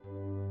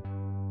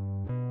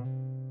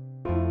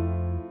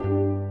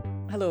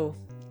Hello,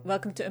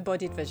 welcome to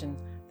Embodied Vision,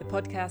 the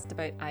podcast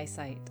about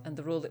eyesight and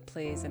the role it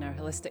plays in our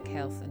holistic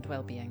health and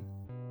well-being.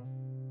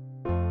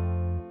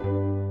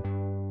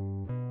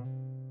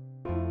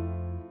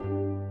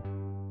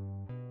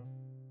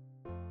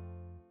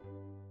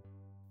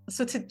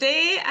 So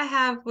today I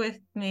have with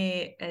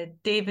me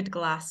David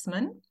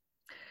Glassman.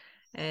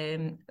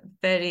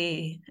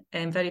 Very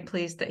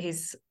pleased that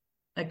he's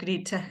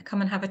agreed to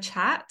come and have a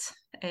chat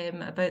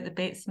about the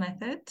Bates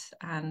method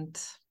and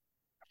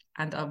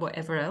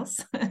whatever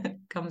else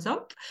comes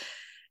up.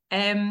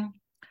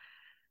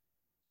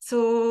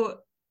 So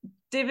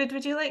David,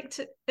 would you like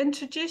to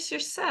introduce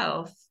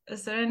yourself?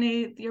 Is there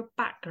your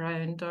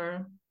background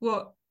or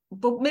what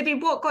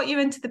got you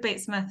into the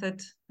Bates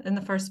method in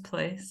the first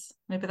place?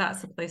 Maybe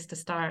that's the place to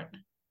start.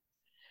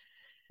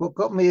 What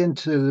got me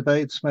into the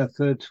Bates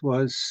method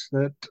was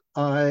that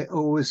I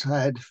always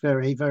had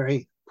very,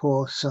 very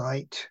poor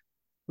sight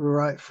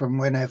right from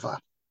whenever.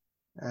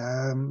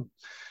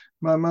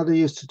 My mother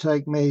used to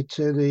take me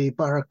to the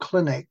borough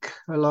clinic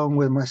along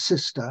with my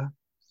sister,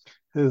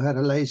 who had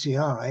a lazy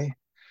eye.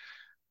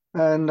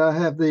 And I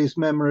have these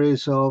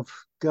memories of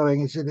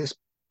going into this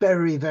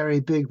very,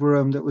 very big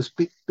room that was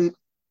bit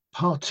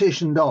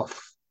partitioned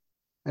off.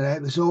 And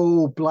it was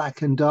all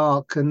black and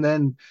dark. And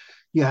then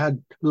you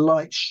had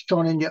light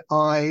shone in your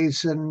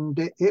eyes, and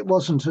it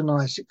wasn't a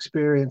nice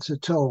experience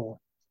at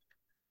all.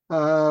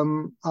 I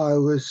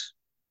was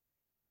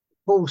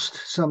forced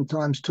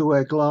sometimes to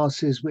wear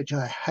glasses, which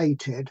I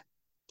hated,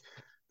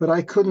 but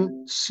I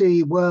couldn't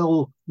see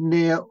well,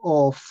 near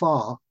or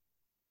far.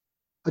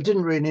 I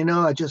didn't really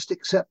know, I just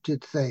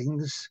accepted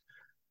things.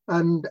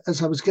 And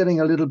as I was getting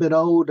a little bit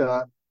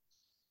older,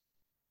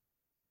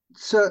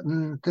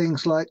 certain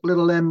things like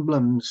little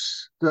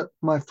emblems that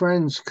my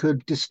friends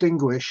could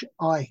distinguish,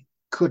 I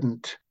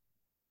couldn't.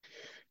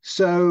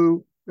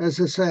 So, as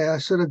I say, I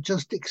sort of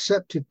just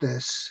accepted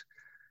this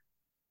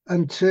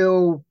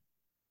until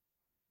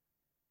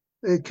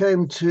it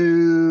came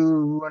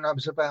to when I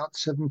was about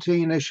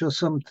 17-ish or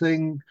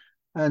something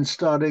and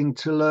starting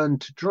to learn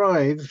to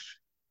drive.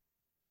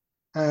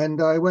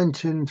 And I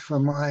went in for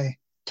my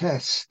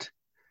test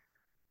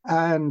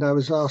and I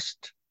was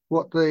asked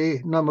what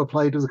the number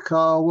plate of the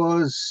car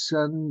was,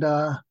 and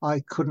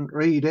I couldn't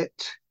read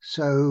it.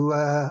 So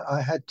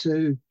I had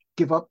to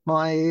give up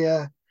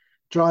my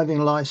driving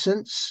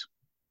license,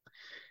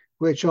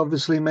 which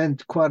obviously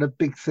meant quite a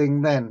big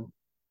thing then.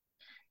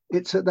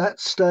 It's at that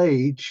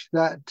stage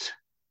that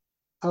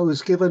I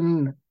was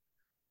given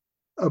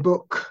a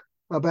book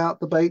about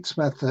the Bates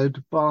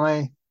method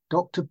by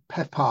Dr.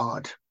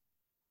 Peppard,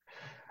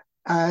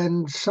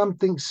 and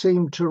something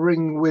seemed to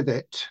ring with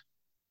it.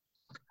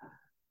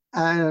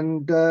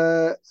 And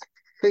I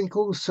think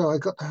also I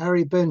got the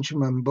Harry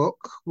Benjamin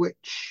book,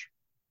 which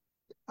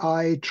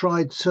I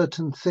tried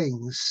certain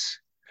things.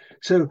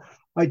 So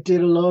I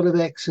did a lot of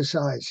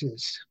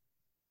exercises,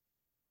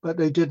 but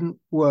they didn't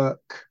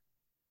work.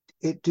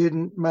 It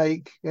didn't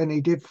make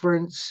any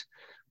difference.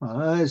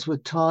 My eyes were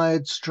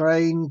tired,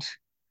 strained.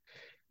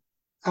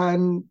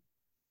 And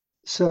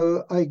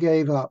so I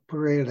gave up,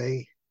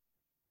 really.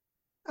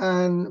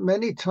 And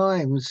many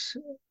times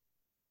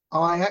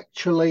I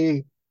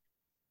actually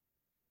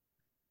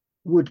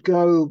would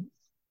go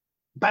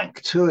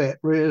back to it,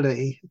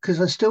 really,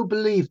 because I still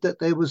believed that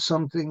there was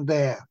something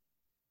there.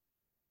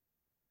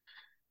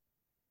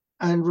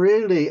 And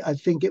really, I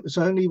think it was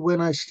only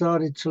when I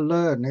started to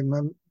learn in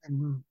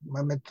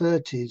my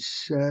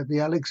mid-30s, the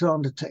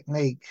Alexander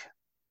technique,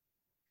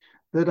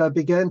 that I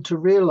began to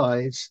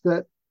realize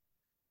that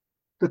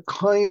the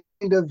kind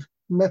of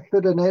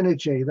method and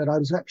energy that I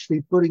was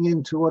actually putting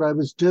into what I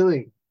was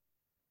doing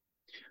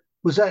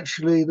was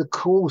actually the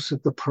cause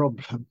of the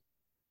problem.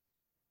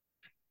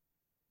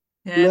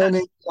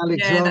 Learning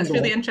Alexander. That's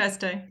really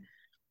interesting.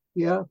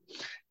 Yeah.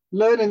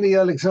 Learning the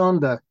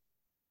Alexander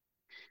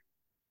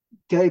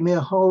gave me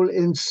a whole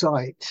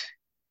insight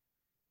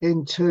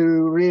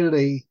into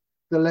really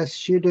the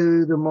less you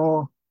do, the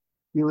more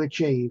you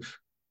achieve.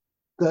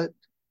 That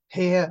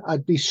here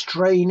I'd be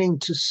straining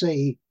to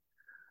see.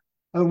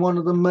 And one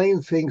of the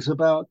main things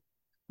about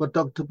what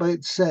Dr.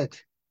 Bates said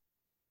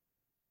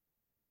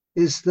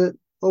is that,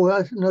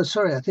 I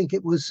think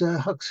it was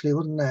Huxley,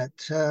 wasn't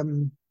it?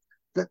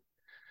 That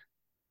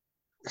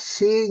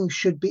seeing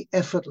should be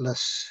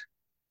effortless.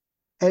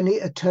 Any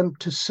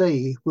attempt to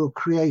see will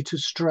create a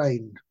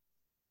strain.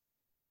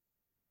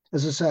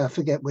 As I say, I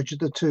forget which of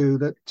the two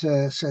that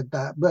said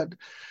that, but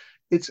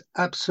it's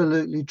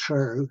absolutely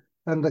true.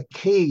 And the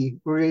key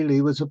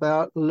really was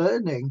about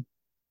learning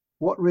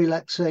what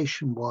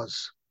relaxation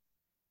was.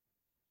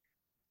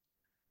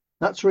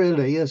 That's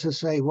really, as I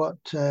say, what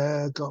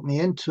got me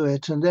into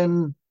it. And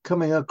then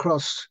coming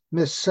across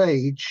Miss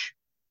Sage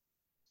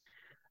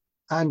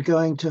and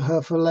going to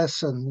her for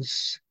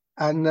lessons,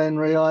 and then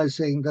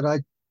realizing that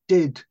I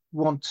did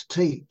want to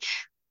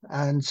teach,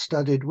 and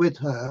studied with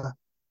her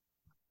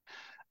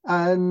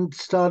and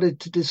started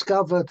to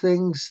discover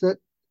things that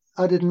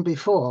I didn't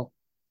before.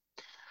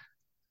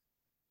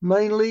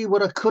 Mainly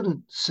what I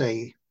couldn't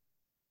see.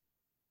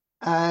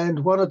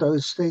 And one of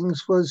those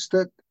things was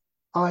that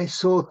I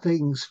saw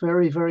things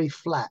very, very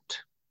flat.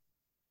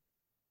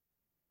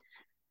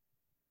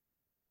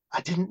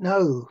 I didn't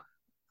know.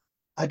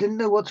 I didn't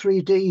know what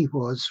 3D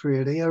was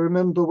really. I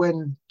remember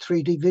when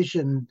 3D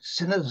Vision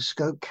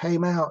Cinemascope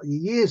came out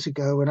years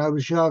ago when I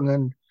was young,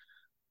 and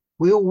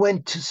we all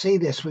went to see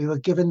this. We were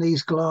given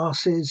these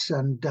glasses,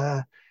 and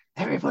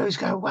everybody was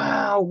going,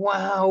 "Wow,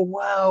 wow,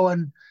 wow!"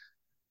 And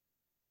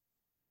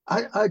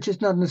I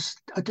just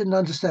I didn't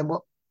understand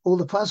what all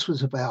the fuss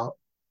was about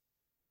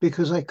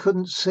because I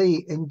couldn't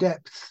see in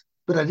depth,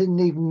 but I didn't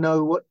even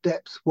know what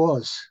depth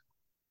was.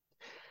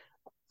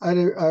 I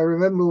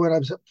remember when I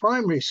was at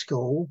primary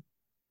school,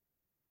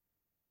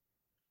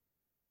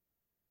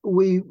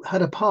 we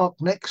had a park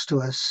next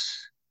to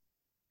us,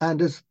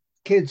 and as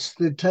kids,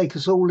 they'd take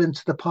us all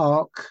into the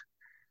park,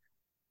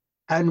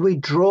 and we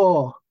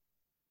draw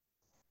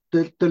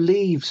the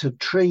leaves of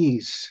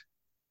trees,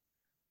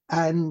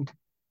 and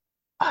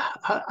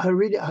I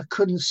really I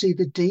couldn't see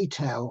the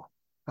detail.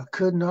 I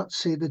could not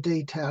see the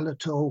detail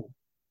at all.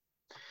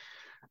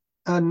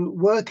 And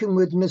working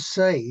with Miss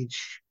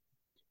Sage,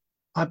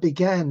 I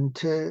began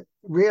to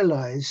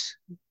realize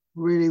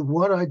really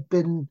what I'd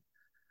been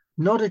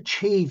not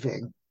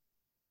achieving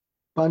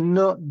by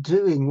not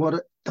doing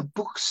what the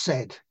book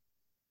said.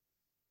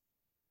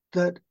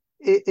 That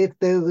if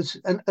there was,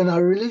 and I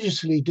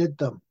religiously did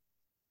them.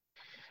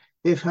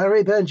 If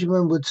Harry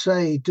Benjamin would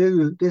say,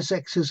 do this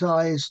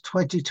exercise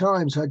 20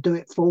 times, I'd do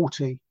it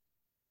 40,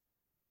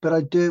 but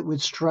I'd do it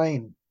with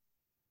strain.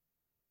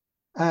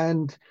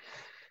 And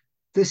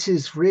this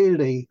is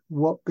really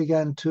what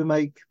began to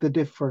make the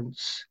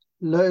difference.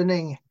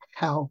 Learning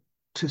how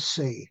to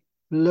see,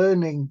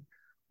 learning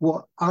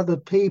what other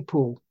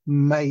people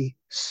may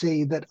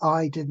see that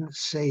I didn't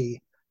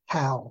see,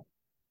 how.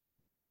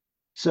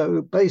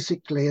 So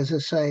basically, as I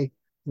say,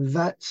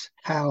 that's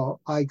how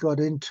I got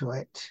into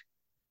it.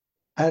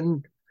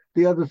 And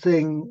the other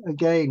thing,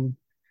 again,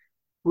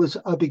 was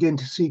I began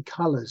to see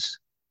colours.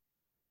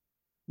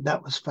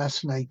 That was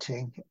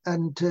fascinating.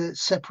 And to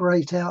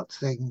separate out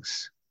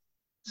things.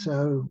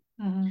 So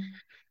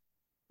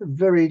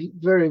very,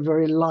 very,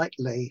 very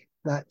lightly,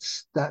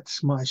 that's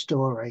my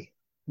story,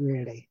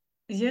 really.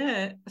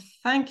 Yeah,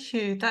 thank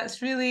you.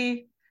 It's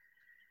really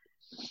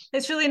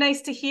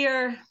nice to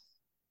hear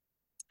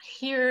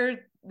I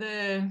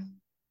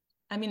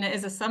mean, it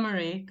is a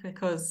summary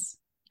because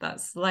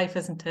that's life,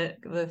 isn't it?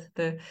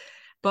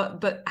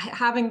 But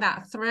having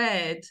that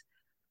thread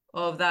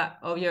of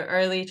your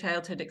early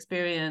childhood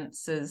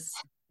experiences,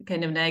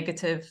 kind of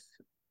negative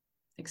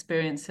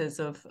experiences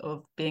of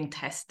being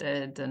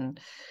tested, and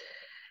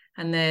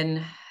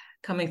then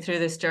coming through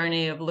this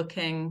journey of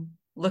looking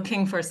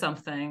for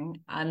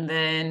something, and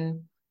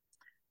then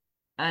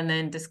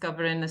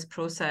discovering this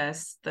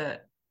process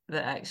that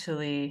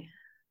actually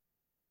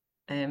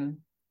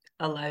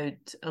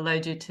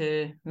allowed you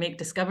to make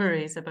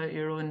discoveries about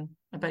your own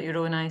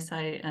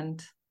eyesight,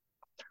 and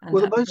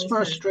well, the that most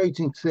process.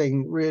 frustrating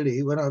thing,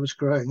 really, when I was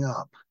growing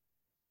up,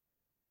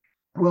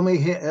 when we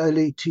hit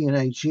early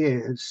teenage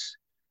years,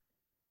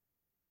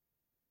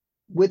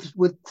 with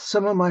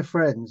some of my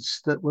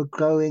friends that were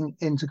going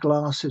into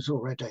glasses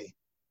already,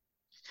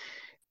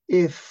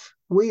 if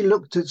we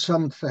looked at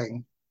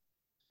something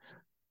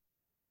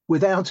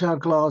without our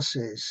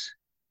glasses,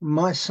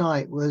 my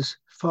sight was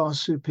far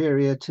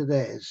superior to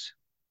theirs.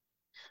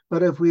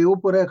 But if we all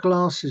put our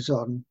glasses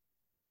on,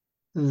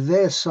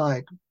 their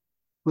sight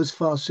was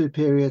far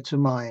superior to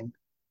mine.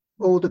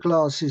 All the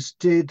glasses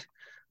did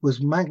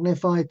was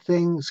magnify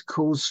things,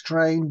 cause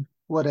strain,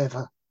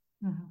 whatever.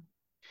 Mm-hmm.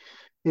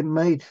 It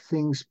made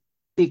things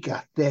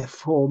bigger.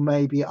 Therefore,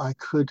 maybe I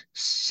could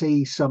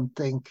see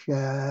something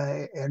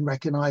and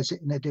recognize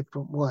it in a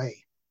different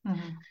way.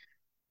 Mm-hmm.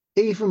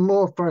 Even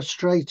more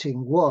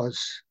frustrating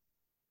was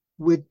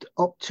with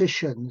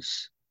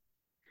opticians.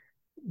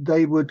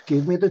 They would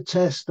give me the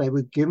test, they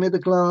would give me the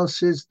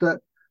glasses that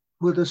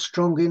were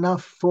strong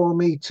enough for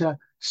me to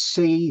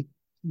see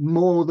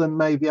more than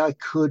maybe I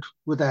could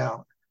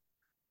without.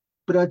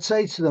 But I'd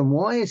say to them,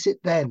 why is it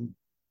then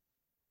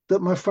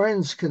that my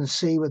friends can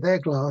see with their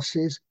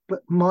glasses,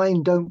 but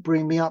mine don't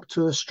bring me up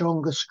to a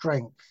stronger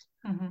strength?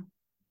 Mm-hmm.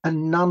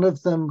 And none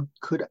of them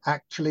could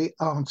actually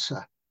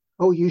answer.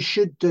 Oh, you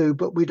should do,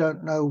 but we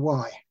don't know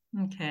why.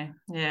 Okay,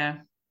 yeah.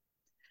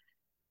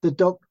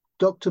 The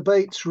Dr.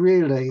 Bates,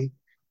 really,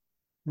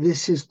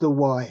 this is the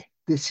why.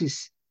 This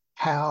is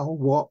how,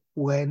 what,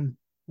 when,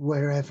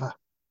 wherever.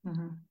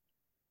 Mm-hmm.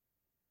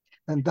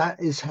 And that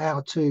is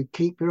how to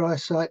keep your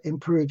eyesight,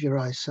 improve your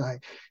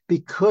eyesight.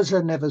 Because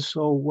I never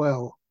saw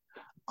well,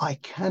 I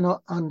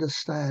cannot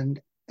understand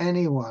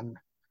anyone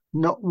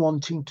not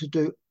wanting to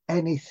do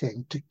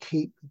anything to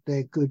keep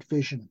their good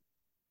vision.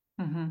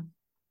 Mm-hmm.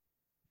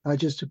 I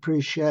just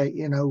appreciate,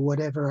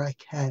 whatever I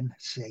can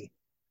see.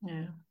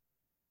 Yeah.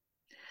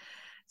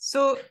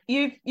 So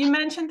you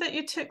mentioned that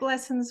you took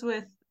lessons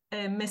with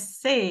Miss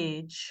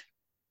Sage.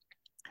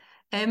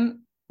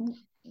 When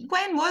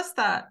was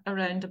that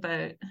around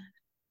about?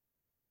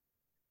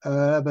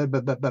 What's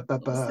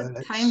the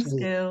Let's see.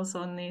 timescales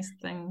on these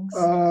things?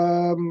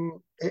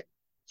 It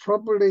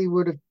probably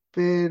would have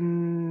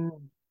been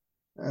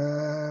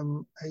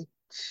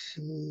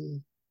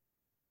 80,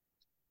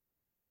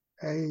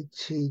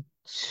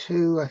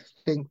 82, I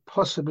think,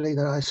 possibly,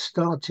 that I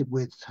started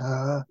with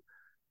her.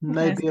 Okay.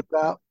 Maybe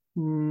about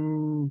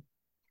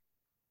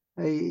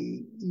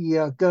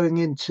yeah, going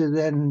into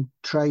then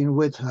train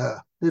with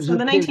her. There was So a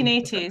the period.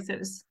 1980s, it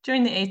was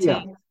during the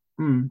Yeah. 80s.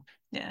 Mm,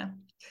 Yeah.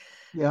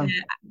 yeah.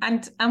 Yeah.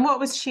 And what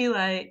was she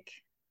like?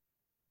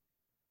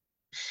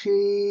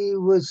 She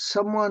was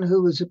someone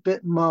who was a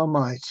bit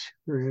Marmite,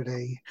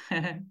 really.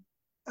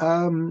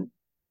 Um,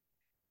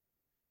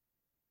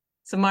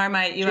 So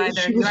Marmite, you she,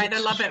 either she you was either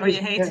love it she or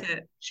you was hate yeah,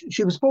 it.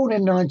 she was born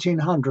in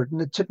 1900,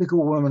 and the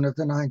typical woman of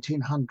the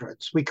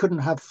 1900s. We couldn't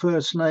have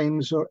first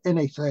names or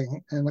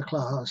anything in the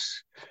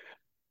class.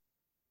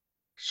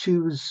 She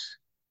was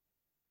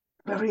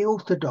very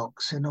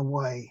orthodox in a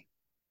way,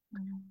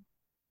 Mm.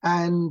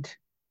 and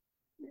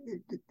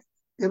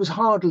there was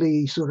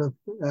hardly sort of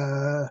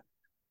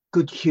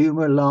good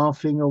humor,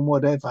 laughing, or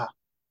whatever.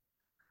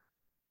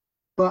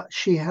 But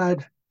she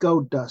had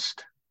gold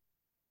dust,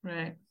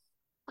 Right.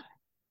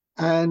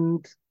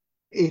 and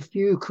if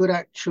you could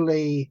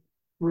actually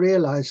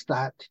realize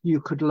that, you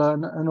could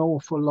learn an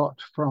awful lot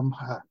from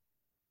her.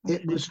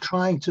 It Okay. was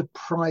trying to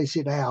prize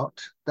it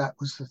out. That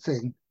was the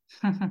thing.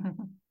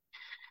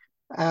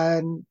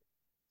 And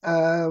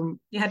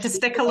You had to she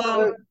had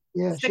a,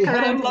 yeah, she stick had a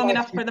around long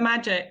enough relaxing, for the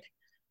magic.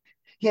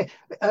 yeah,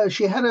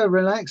 she had a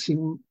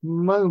relaxing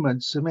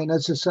moments. I mean,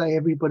 as I say,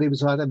 everybody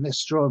was either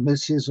Mr. or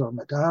Mrs. or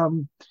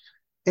Madame,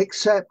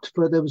 except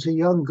for there was a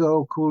young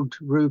girl called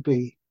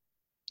Ruby,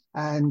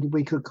 and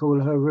we could call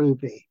her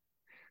Ruby.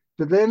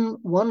 But then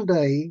one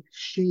day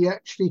she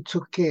actually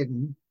took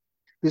in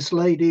this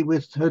lady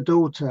with her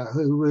daughter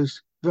who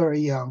was very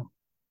young.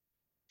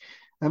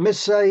 And Miss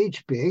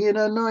Sage, being in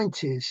her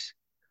 90s,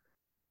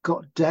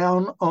 got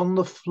down on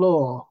the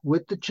floor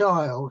with the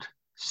child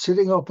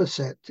sitting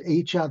opposite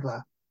each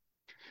other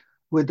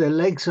with their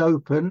legs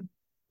open,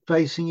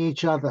 facing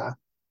each other,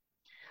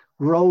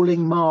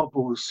 rolling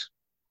marbles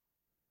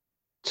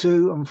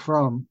to and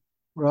from,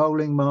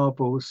 rolling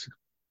marbles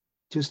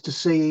just to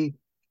see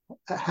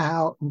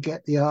how and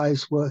get the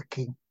eyes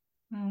working.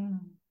 Mm.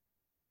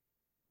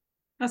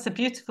 That's a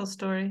beautiful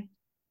story.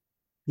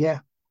 Yeah,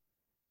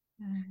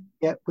 Mm.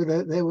 yeah,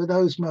 there were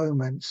those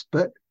moments,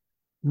 but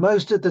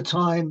most of the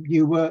time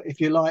you were, if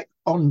you like,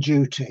 on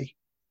duty.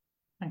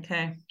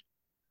 Okay.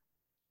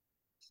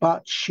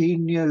 But she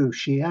knew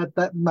she had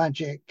that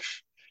magic.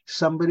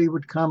 Somebody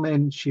would come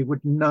in, she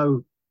would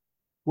know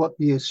what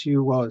the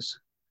issue was.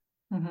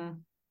 Hmm.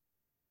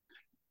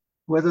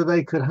 Whether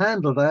they could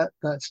handle that,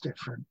 that's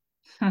different.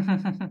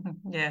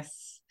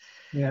 Yes.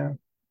 Yeah.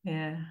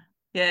 Yeah.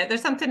 Yeah.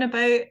 There's something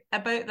about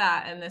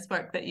that in this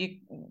work that you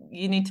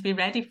need to be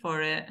ready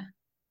for it.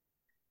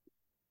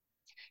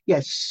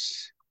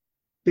 Yes,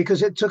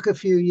 because it took a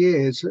few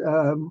years.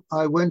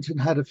 I went and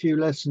had a few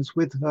lessons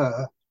with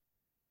her,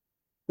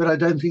 but I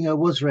don't think I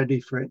was ready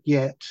for it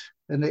yet.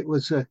 And it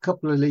was a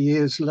couple of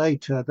years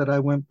later that I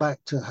went back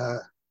to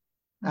her,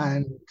 Hmm.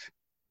 and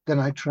then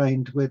I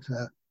trained with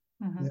her.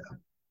 Hmm. Yeah.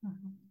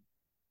 Hmm.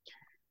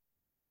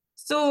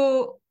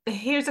 So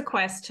here's a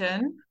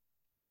question.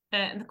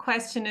 The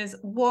question is,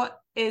 what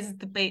is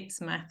the Bates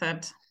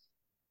method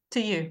to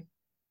you?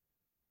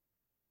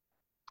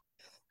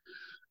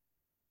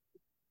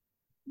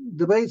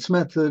 The Bates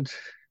method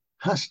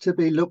has to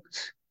be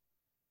looked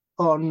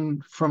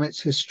on from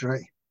its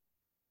history.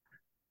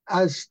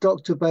 As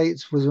Dr.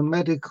 Bates was a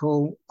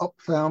medical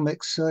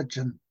ophthalmic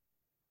surgeon,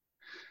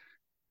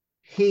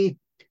 he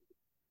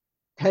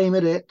came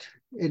at it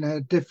in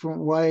a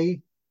different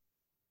way,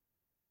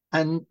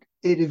 and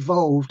it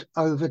evolved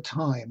over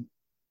time.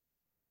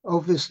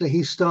 Obviously,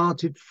 he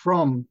started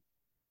from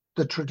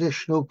the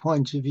traditional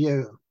point of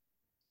view,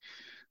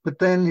 but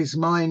then his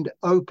mind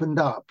opened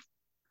up,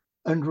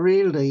 and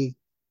really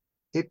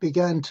it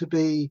began to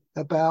be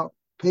about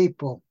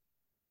people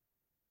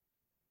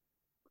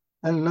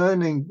and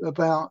learning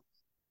about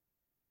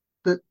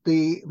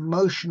the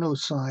emotional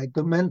side,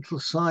 the mental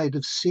side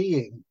of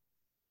seeing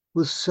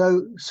was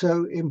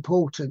so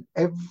important.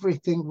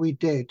 Everything we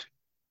did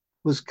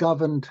was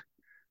governed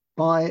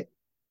by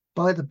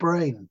by the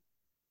brain.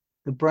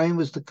 The brain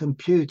was the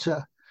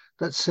computer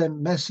that sent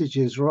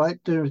messages right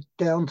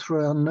down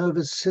through our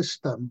nervous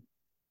system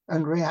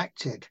and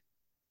reacted.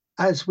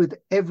 As with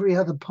every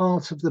other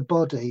part of the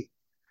body,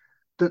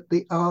 that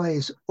the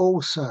eyes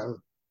also,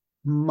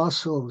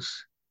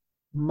 muscles,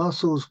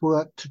 muscles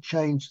work to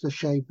change the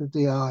shape of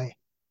the eye.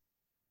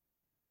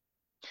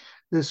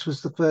 This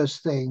was the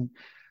first thing.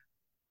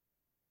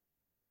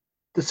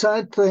 The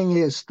sad thing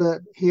is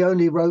that he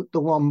only wrote the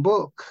one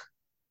book,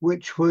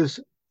 which was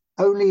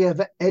only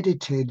ever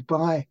edited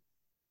by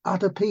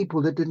other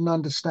people that didn't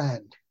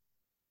understand.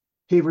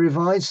 He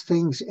revised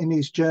things in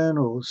his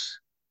journals,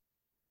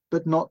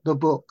 but not the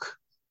book.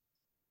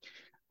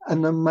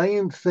 And the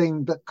main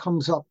thing that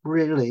comes up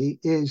really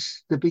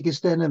is the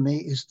biggest enemy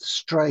is the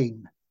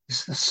strain,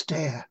 is the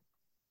stare.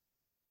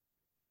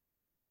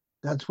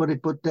 That's what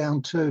it put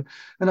down to.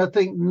 And I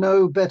think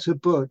no better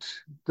book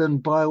than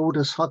by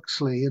Aldous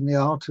Huxley in The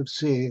Art of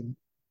Seeing,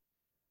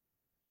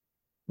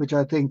 which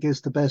I think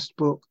is the best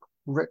book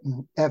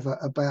written ever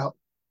about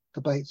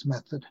the Bates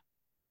method.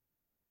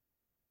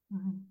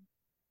 Mm-hmm.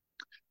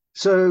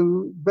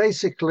 So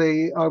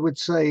basically, I would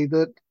say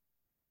that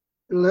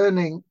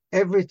learning,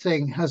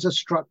 everything has a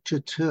structure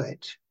to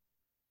it.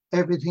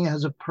 Everything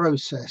has a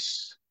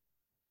process.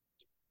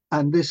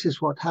 And this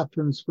is what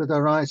happens with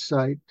our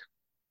eyesight.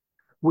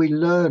 We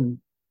learn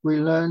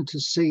to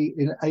see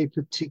in a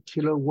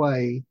particular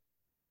way.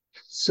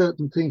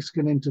 Certain things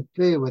can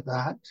interfere with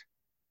that.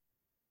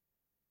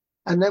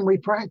 And then we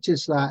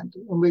practice that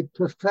and we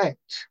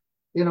perfect,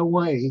 in a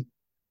way,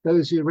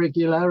 those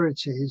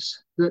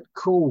irregularities that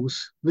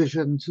cause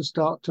vision to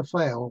start to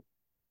fail.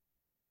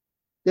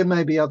 There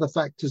may be other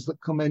factors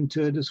that come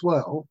into it as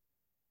well.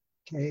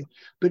 Okay.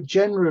 But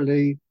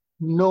generally,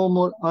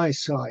 normal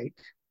eyesight,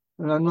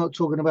 and I'm not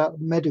talking about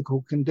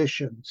medical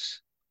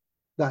conditions,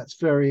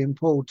 that's very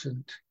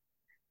important,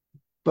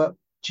 but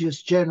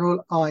just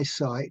general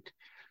eyesight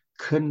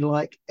can,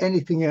 like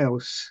anything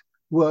else,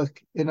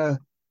 work in a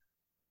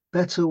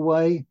better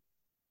way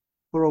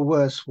or a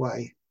worse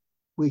way.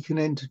 We can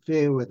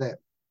interfere with it,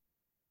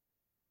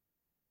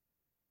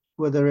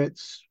 whether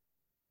it's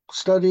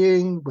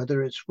studying,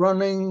 whether it's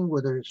running,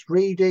 whether it's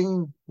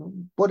reading,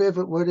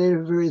 whatever it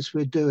is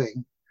we're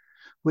doing,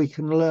 we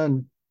can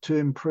learn to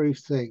improve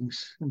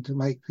things and to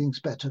make things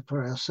better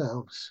for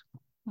ourselves.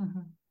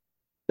 Mm-hmm.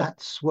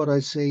 That's what I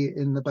see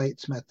in the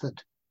Bates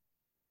method.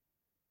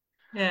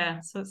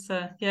 Yeah, so it's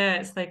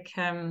like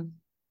And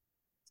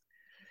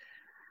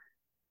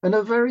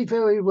a very,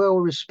 very well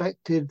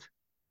respected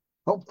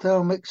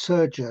ophthalmic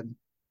surgeon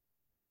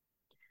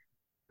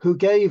who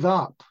gave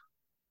up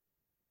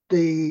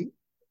the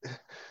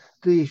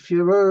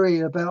fury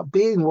about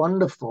being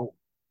wonderful,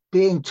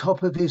 being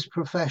top of his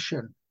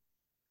profession,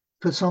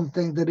 for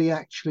something that he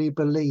actually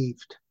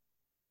believed.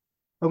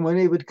 And when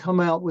he would come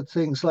out with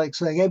things like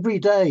saying, every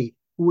day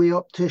we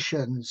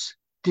opticians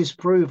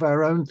disprove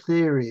our own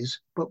theories,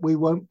 but we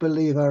won't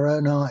believe our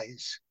own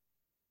eyes.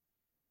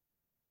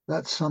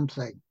 That's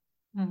something.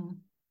 mm-hmm.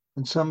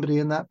 And somebody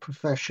in that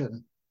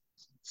profession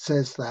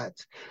says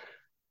that.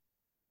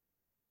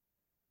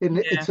 And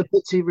Yeah. it's a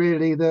pity,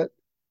 really, that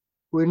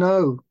we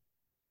know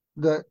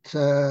that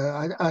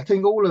I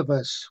think all of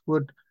us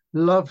would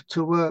love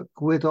to work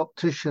with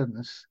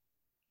opticians,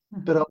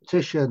 Mm-hmm. but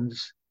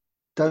opticians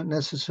don't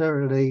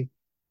necessarily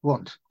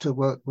want to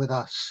work with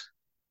us.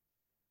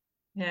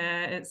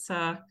 Yeah, it's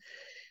um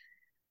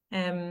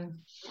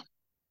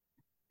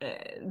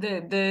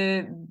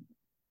the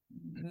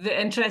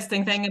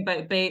interesting thing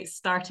about Bates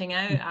starting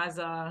out as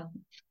a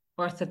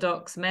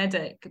orthodox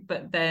medic,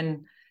 but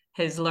then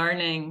his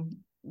learning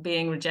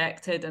being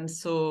rejected, and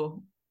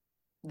so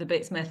the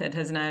Bates method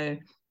has now,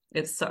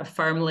 it's sort of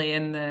firmly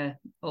in the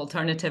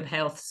alternative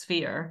health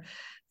sphere,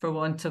 for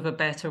want of a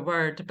better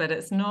word, but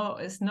it's not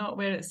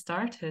where it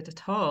started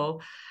at all.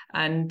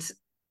 And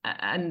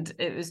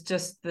it was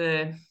just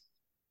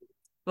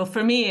well,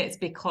 for me, it's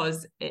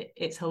because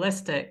it's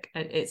holistic.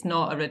 It's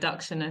not a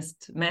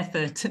reductionist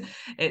method.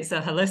 It's a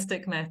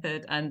holistic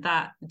method. And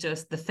that,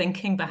 just the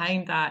thinking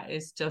behind that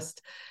is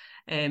just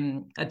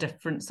a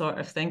different sort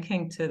of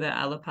thinking to the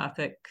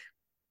allopathic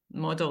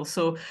model.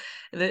 So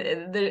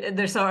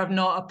there's sort of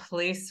not a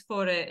place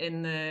for it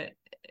in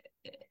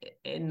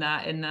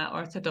that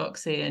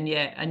orthodoxy, and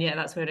yet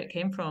that's where it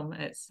came from.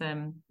 It's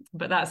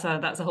but that's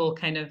a whole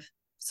kind of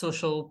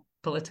social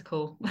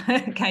political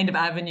kind of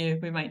avenue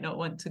we might not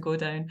want to go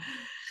down.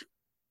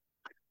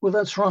 Well,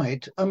 that's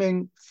right. I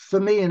mean, for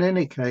me, in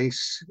any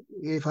case,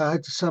 if I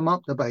had to sum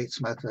up the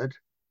Bates method,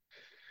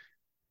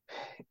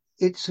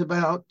 it's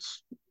about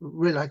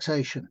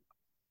relaxation.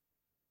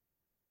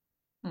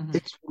 Mm-hmm.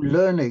 It's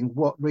learning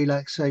what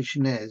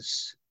relaxation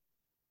is.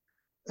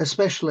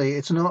 Especially,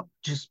 it's not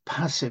just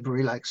passive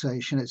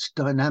relaxation, it's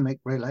dynamic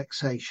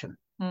relaxation.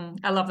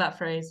 I love that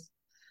phrase.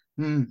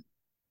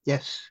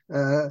 Yes,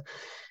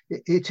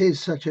 it is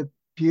such a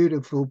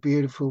beautiful,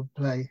 beautiful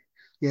play.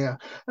 Yeah.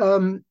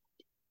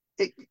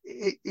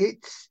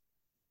 It's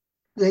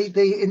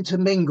they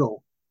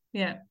intermingle,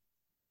 Yeah.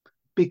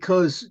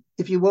 because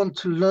if you want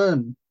to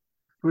learn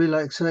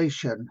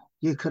relaxation,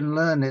 you can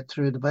learn it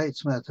through the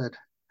Bates method,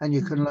 and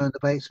you can learn the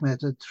Bates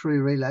method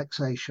through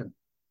relaxation.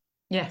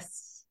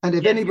 Yes. And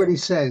if Yes. anybody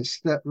says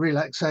that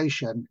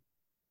relaxation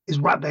is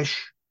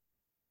rubbish,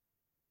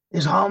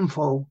 is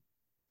harmful,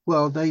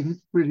 well, they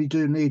really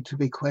do need to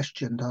be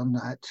questioned on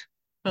that.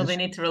 Well, they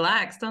need to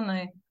relax, don't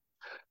they?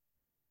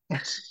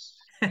 Yes.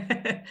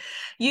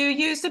 You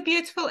used a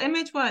beautiful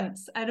image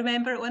once. I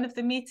remember at one of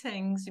the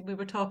meetings we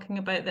were talking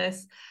about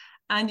this,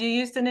 and you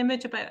used an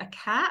image about a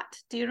cat.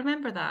 Do you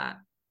remember that?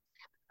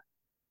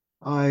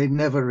 I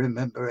never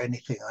remember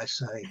anything I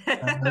say.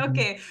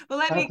 Okay, well,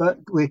 let me. But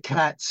with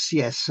cats,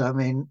 yes. I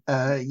mean,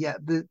 yeah,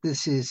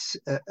 this is,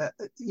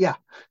 yeah.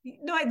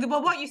 No,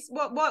 well,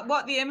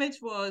 what the image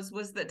was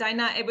that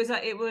dynamic.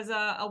 It was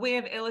a way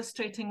of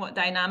illustrating what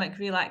dynamic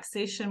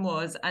relaxation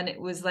was, and it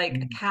was like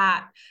a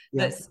cat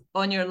Yeah. that's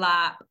on your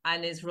lap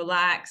and is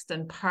relaxed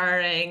and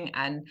purring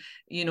and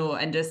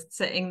and just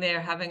sitting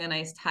there having a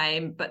nice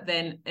time. But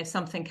then if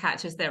something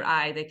catches their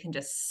eye, they can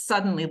just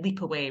suddenly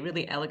leap away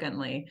really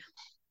elegantly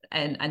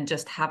and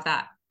just have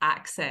that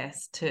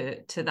access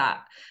to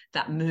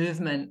that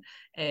movement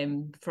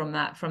from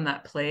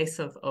that place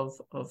of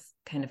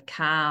kind of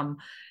calm,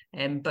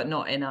 but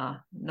not in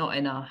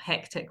a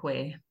hectic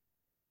way.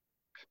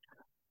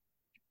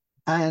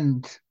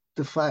 And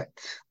the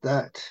fact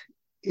that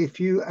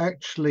if you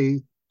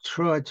actually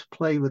try to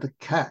play with a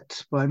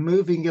cat by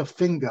moving your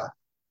finger,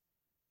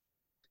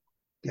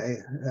 okay,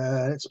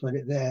 let's put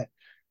it there,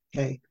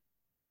 okay,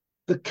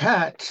 the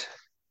cat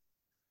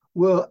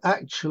will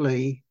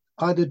actually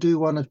either do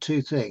one of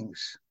two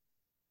things.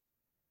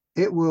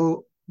 It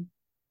will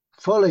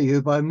follow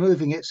you by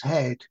moving its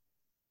head,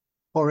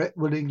 or it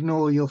will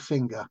ignore your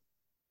finger.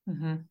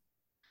 Mm-hmm.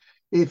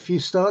 If you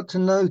start to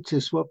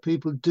notice what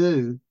people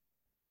do,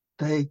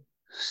 they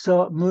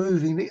start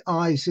moving the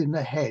eyes in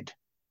the head.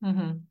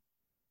 Mm-hmm.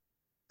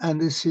 And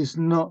this is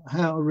not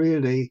how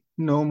really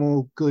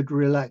normal, good,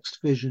 relaxed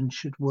vision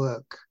should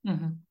work.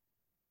 Mm-hmm.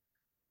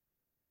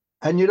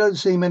 And you don't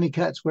see many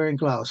cats wearing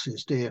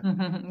glasses, do you?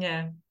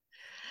 Mm-hmm.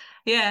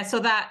 Yeah, so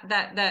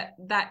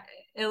that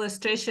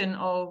illustration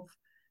of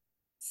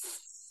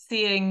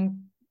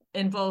seeing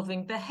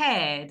involving the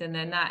head, and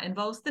then that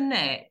involves the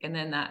neck, and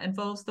then that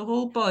involves the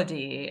whole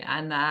body,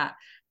 and that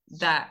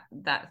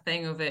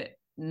thing of it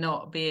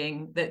not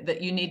being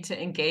that you need to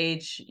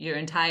engage your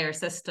entire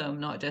system,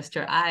 not just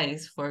your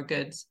eyes, for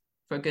good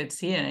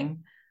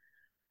seeing.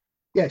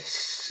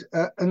 Yes.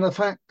 And the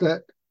fact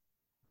that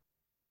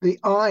the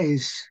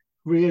eyes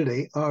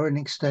really are an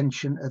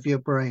extension of your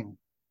brain.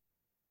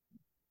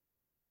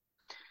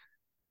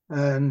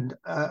 And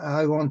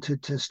I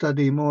wanted to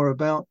study more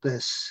about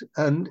this.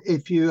 And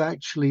if you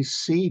actually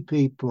see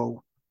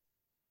people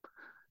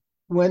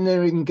when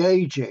they're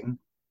engaging,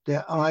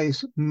 their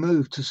eyes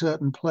move to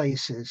certain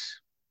places.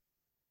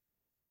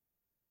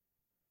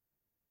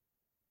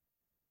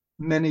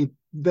 Many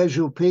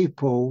visual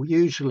people,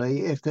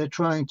 usually, if they're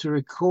trying to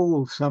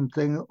recall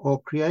something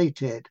or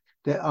create it,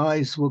 their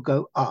eyes will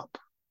go up.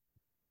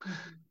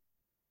 Mm-hmm.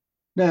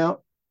 Now,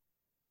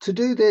 to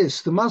do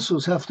this, the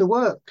muscles have to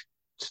work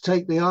to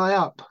take the eye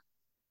up.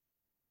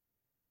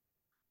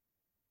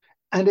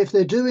 And if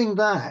they're doing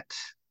that,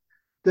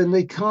 then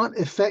they can't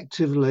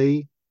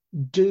effectively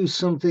do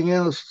something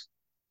else,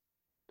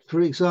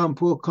 for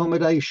example,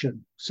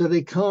 accommodation. So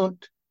they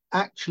can't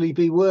actually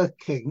be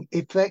working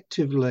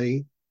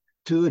effectively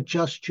to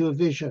adjust your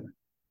vision.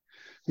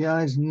 The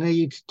eyes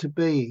need to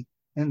be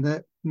in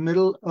the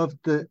middle of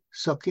the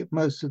socket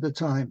most of the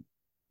time.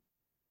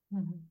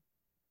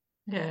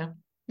 Mm-hmm. Yeah,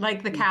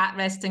 like the cat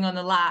resting on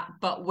the lap,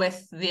 but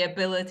with the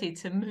ability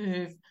to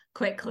move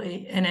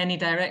quickly in any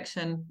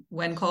direction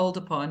when called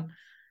upon.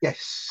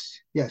 Yes,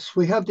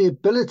 we have the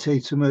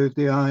ability to move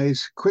the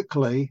eyes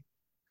quickly,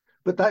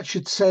 but that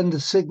should send a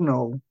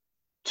signal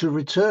to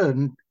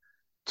return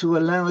to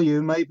allow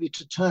you maybe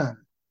to turn.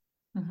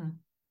 Mm-hmm.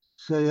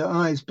 So your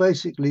eyes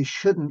basically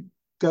shouldn't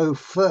go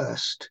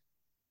first.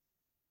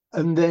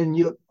 And then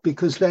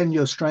because then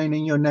you're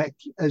straining your neck,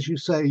 as you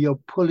say, you're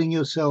pulling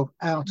yourself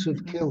out mm-hmm.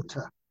 of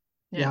kilter.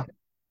 Yeah.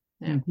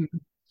 Mm-hmm.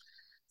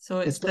 So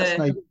it's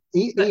fascinating.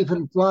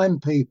 Even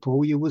blind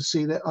people, you will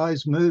see their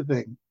eyes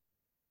moving.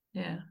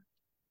 Yeah.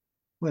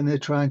 When they're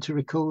trying to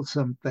recall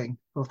something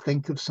or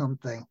think of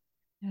something.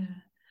 Yeah.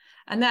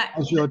 And that,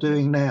 as you're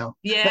doing now.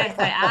 Yes,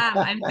 I am.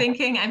 I'm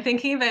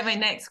thinking about my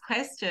next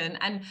question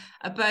and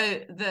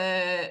about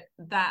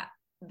that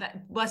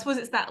well, I suppose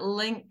it's that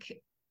link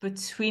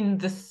between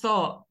the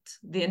thought,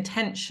 the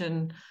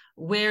intention,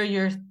 where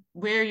your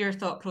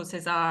thought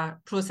processes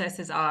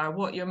are,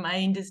 what your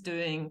mind is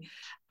doing,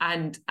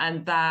 and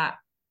that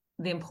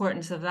the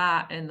importance of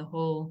that in the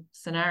whole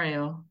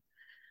scenario.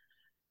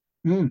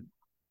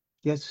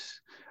 Yes.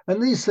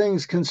 And these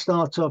things can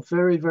start off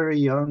very, very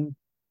young,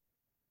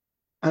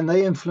 and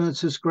they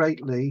influence us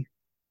greatly,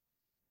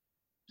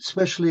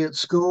 especially at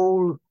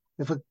school.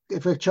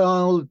 If a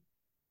child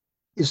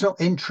is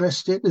not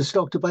interested, as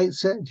Dr.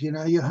 Bates said,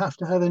 you have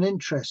to have an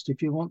interest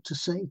if you want to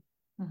see.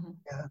 Mm-hmm.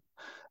 Yeah.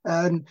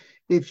 And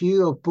if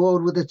you are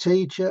bored with a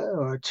teacher,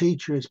 or a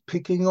teacher is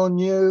picking on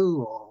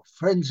you, or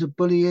friends are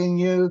bullying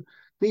you,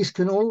 these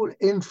can all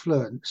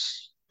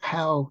influence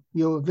how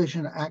your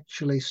vision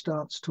actually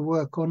starts to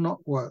work or not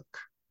work.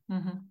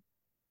 Mm-hmm.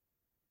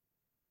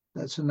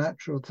 That's a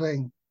natural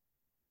thing.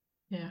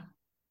 Yeah.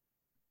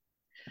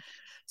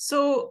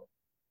 So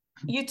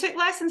you took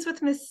lessons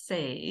with Miss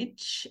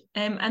Sage,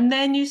 and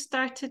then you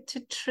started to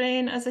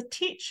train as a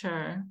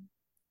teacher.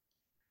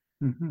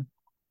 Mm-hmm.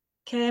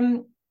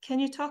 Can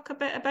you talk a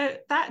bit about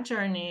that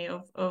journey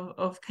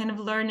of kind of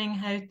learning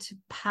how to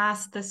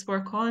pass this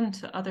work on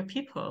to other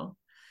people?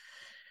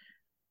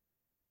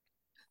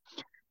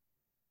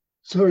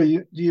 Sorry,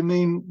 do you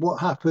mean what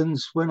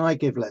happens when I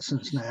give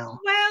lessons now?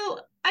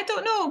 Well, I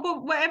don't know,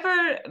 but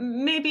whatever,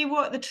 maybe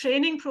what the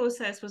training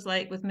process was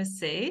like with Miss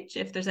Sage,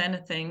 if there's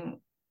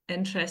anything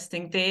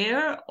interesting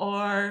there,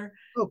 or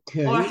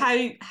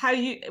Okay, how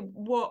you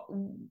what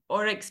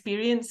or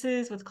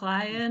experiences with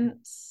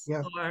clients,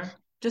 yeah. or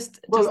just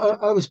Well,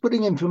 I was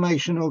putting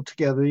information all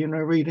together,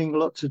 reading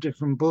lots of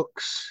different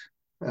books.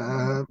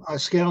 Mhm. I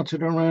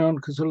scouted around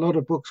because a lot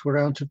of books were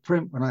out of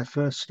print when I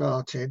first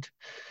started.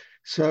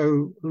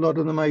 So a lot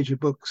of the major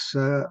books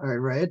I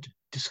read,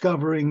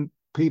 discovering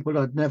people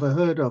I'd never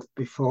heard of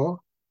before.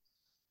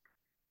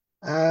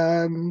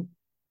 Um,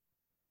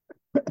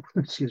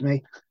 excuse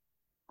me.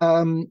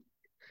 Um,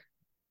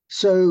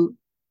 so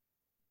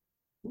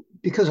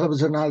because I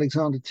was an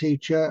Alexander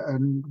teacher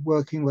and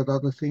working with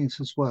other things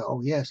as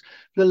well, yes,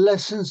 the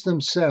lessons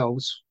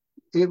themselves,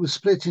 it was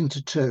split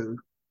into two.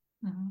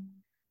 Mhm.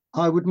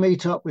 I would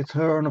meet up with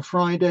her on a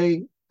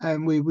Friday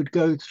and we would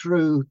go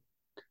through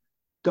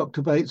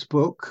Dr. Bates'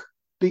 book,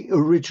 the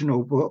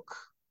original book,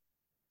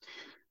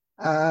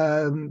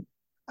 um,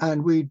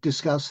 and we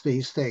discussed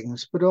these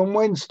things. But on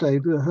Wednesday,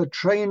 her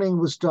training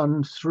was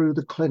done through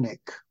the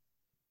clinic.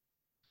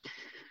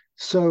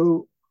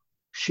 So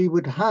she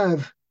would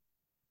have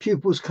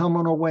pupils come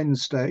on a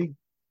Wednesday.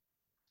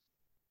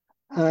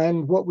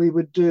 And what we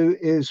would do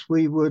is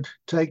we would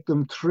take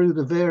them through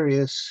the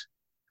various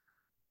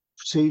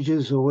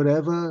procedures or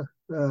whatever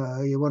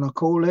you want to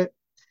call it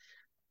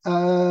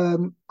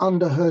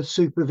under her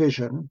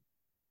supervision.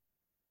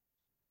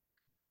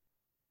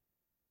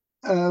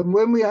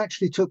 When we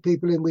actually took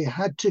people in, we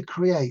had to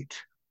create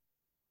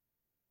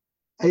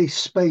a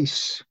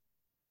space.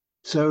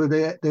 So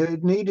there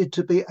needed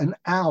to be an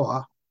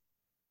hour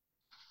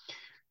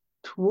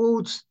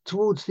towards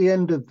the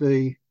end of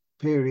the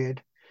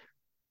period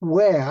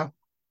where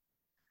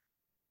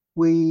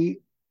we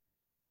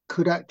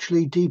could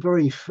actually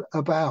debrief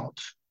about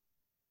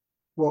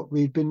what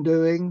we'd been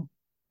doing,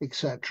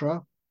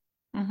 etc.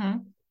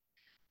 Mhm.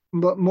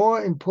 But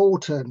more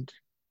important,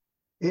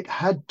 it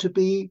had to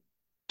be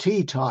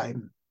tea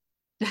time.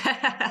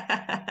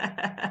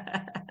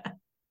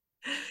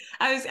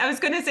 I was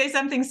going to say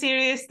something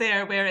serious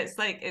there, where it's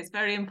like it's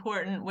very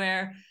important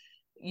where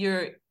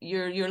you're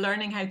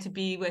learning how to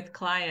be with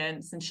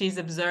clients, and she's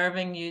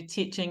observing you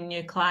teaching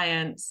new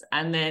clients,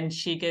 and then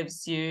she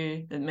gives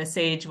you the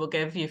message, will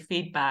give you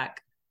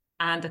feedback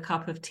and a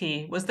cup of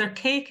tea. Was there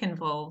cake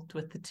involved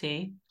with the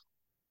tea?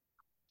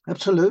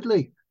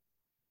 Absolutely.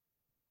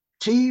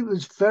 Tea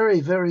was very,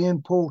 very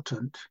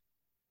important.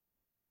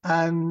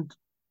 And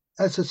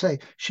as I say,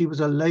 she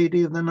was a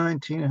lady of the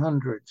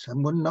 1900s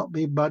and would not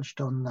be budged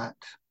on that.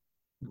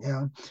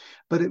 Yeah.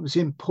 But it was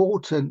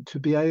important to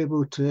be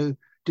able to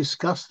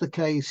discuss the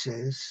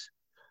cases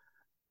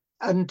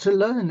and to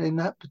learn in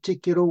that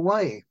particular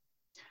way.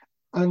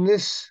 And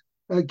this,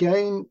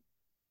 again,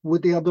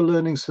 with the other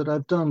learnings that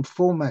I've done,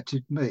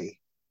 formatted me.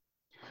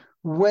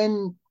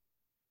 When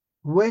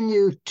when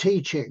you're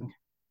teaching,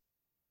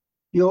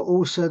 you're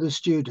also the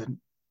student.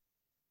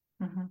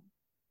 Mhm.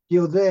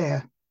 You're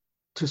there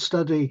to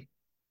study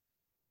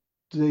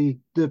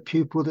the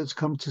pupil that's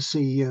come to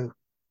see you.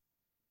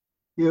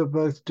 You're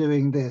both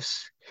doing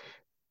this.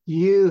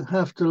 You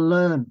have to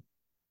learn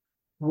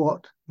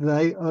what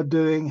they are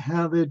doing,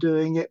 how they're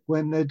doing it,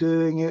 when they're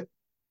doing it,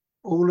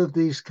 all of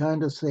these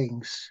kind of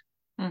things.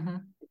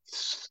 Mhm.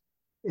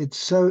 It's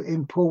so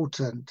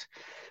important.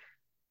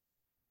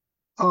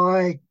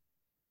 I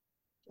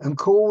am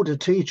called a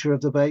teacher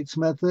of the Bates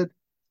method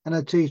and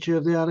a teacher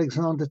of the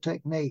Alexander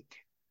technique.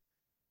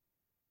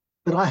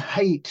 But I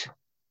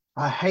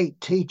hate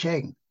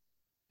teaching.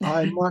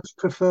 I much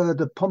prefer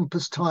the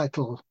pompous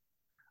title.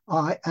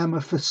 I am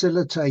a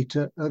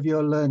facilitator of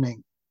your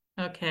learning.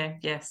 Okay,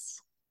 yes.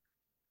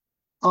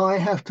 I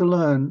have to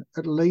learn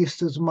at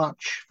least as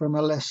much from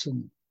a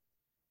lesson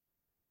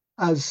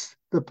as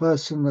the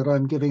person that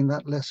I'm giving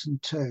that lesson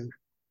to.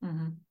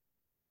 Mhm.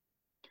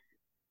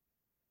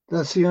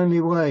 That's the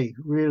only way,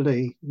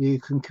 really, you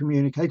can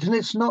communicate. And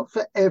it's not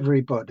for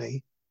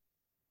everybody.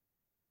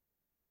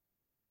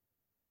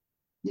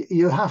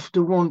 You have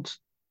to want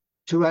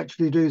to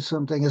actually do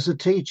something. As a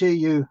teacher,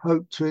 you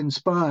hope to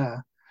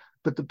inspire,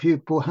 but the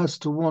pupil has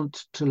to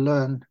want to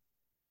learn.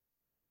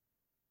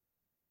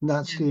 And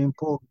that's Yeah. the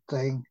important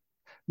thing.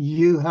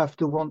 You have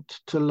to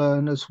want to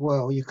learn as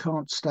well. You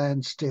can't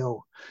stand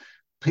still.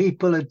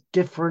 People are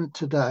different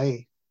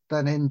today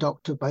than in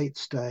Dr.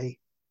 Bates' day.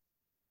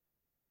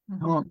 Mhm.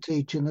 Can't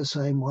teach in the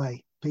same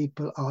way.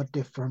 People are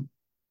different.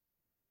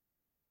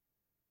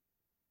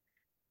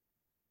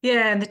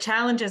 Yeah, and the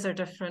challenges are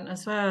different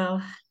as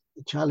well.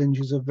 The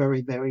challenges are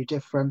very, very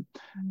different.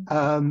 Mm.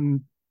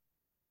 Um,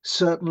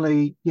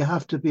 Certainly, you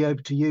have to be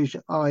able to use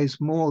your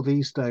eyes more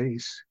these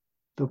days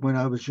than when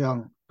I was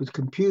young with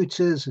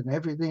computers and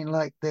everything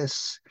like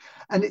this.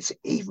 And it's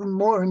even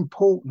more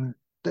important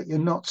that you're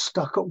not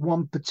stuck at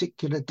one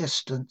particular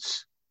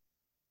distance.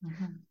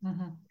 Mhm.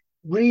 Mhm.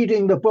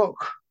 Reading the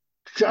book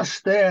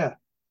just there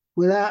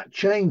without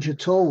change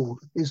at all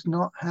is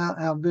not how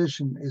our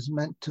vision is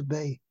meant to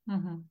be.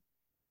 Mhm.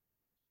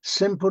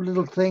 simple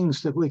little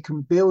things that we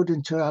can build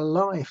into our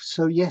life.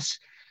 So yes,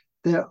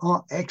 there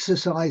are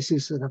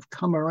exercises that have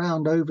come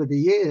around over the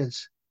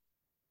years,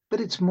 but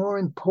it's more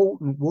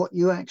important what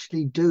you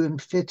actually do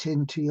and fit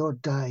into your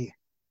day.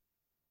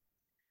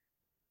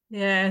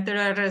 Yeah, there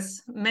are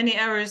as many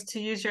hours to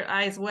use your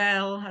eyes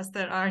well as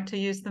there are to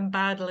use them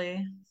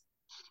badly.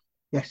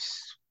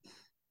 Yes.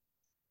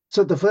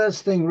 So the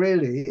first thing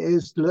really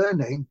is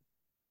learning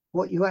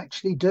what you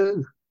actually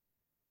do.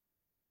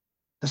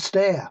 The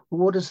stare.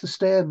 What does the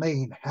stare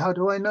mean? How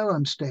do I know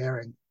I'm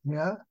staring?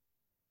 Yeah.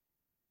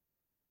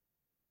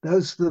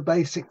 Those are the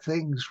basic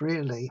things,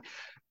 really.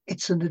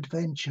 It's an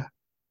adventure.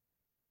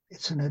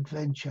 It's an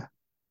adventure.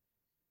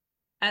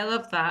 I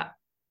love that.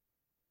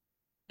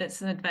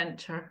 It's an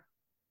adventure.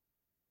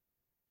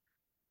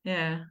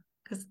 Yeah.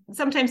 Because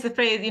sometimes the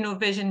phrase,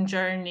 vision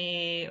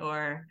journey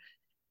or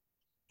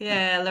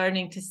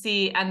learning to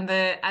see and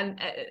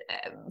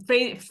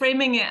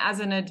framing it as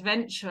an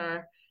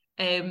adventure,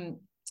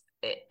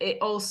 it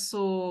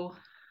also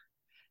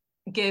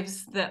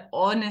gives the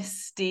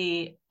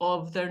honesty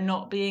of there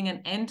not being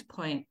an end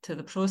point to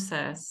the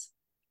process,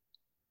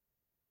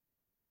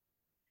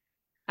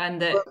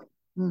 and that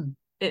Mm.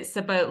 it's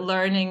about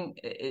learning,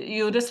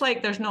 just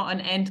like there's not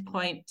an end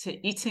point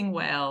to eating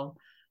well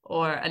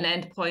or an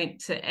end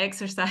point to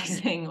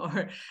exercising,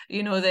 or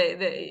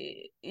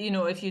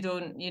if you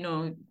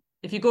don't,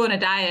 if you go on a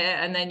diet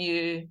and then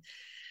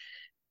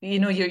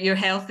you're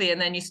healthy and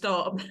then you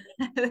stop,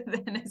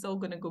 then it's all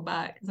going to go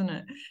back, isn't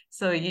it?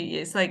 So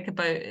it's like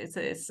about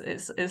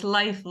it's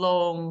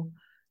lifelong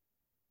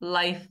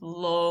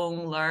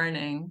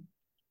learning.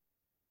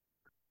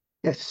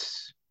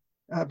 Yes,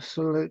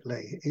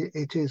 absolutely.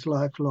 It is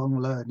lifelong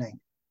learning.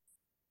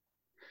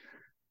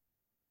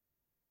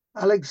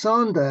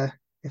 Alexander,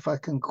 if I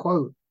can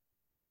quote,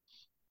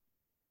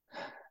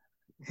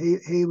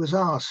 he was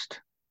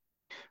asked,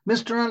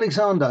 Mr.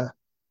 Alexander,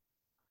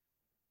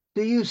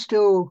 do you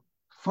still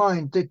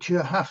find that you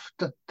have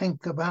to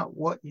think about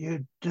what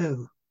you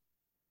do?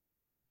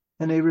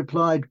 And he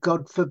replied,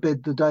 God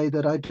forbid the day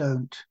that I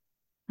don't.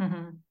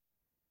 Mm-hmm.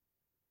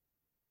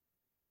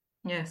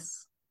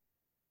 Yes.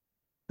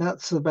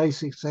 That's the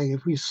basic thing.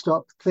 If we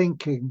stop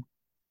thinking,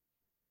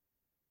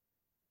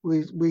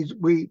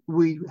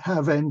 we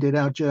have ended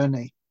our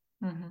journey.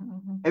 Mm-hmm,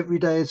 mm-hmm. Every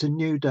day is a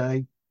new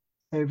day.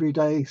 Every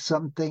day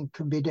something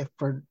can be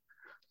different.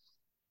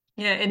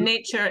 Yeah, in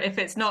nature, if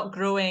it's not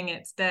growing,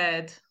 it's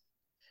dead.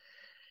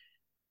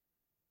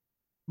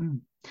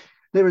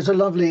 There is a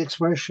lovely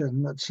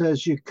expression that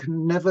says you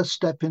can never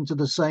step into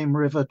the same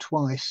river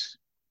twice.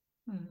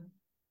 Mm.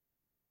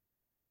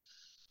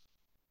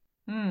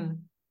 Mm.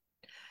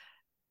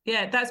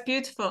 Yeah, that's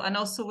beautiful. And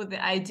also with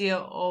the idea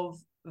of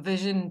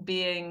vision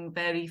being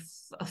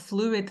a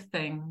fluid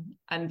thing,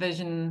 and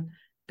vision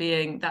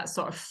being that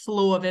sort of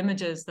flow of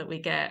images that we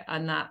get,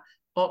 and that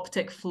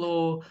optic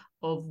flow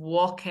of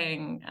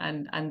walking,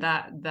 and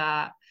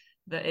that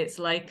it's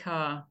like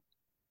a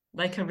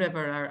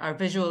river. Our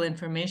visual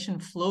information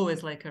flow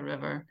is like a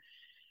river.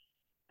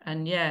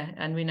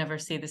 And we never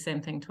see the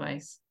same thing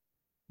twice.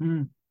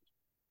 Mm,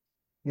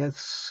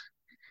 yes.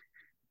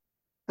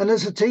 And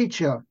as a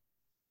teacher,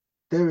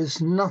 there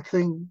is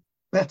nothing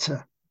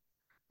better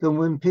than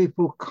when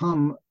people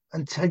come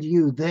and tell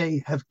you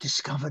they have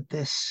discovered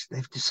this,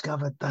 they've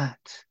discovered that.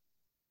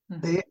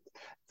 Mm-hmm.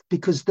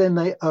 Because then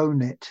they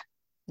own it.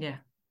 Yeah.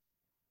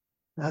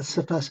 That's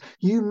the first.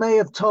 You may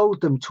have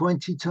told them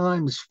 20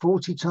 times,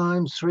 40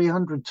 times,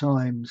 300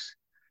 times,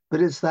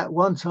 but it's that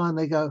one time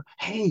they go,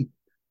 hey,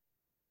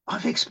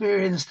 I've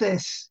experienced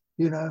this,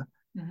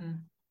 Mm-hmm.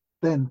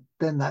 then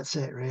that's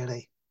it,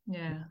 really.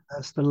 Yeah.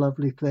 That's the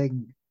lovely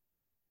thing.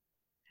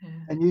 Yeah.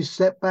 And you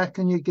step back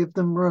and you give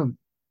them room.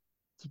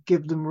 You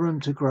give them room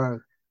to grow.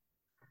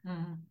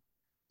 Mm-hmm.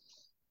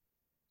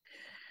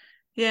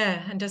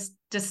 Yeah, and just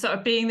sort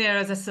of being there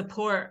as a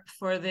support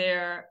for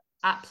their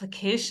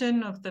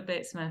application of the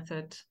Bates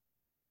method.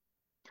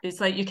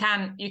 It's like you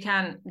can't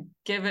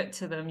give it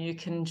to them. You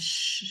can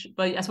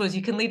well, I suppose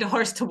you can lead a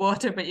horse to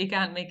water, but you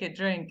can't make it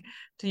drink,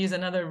 to use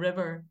another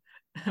river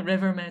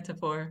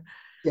metaphor.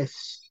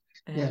 Yes,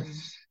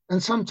 yes.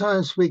 And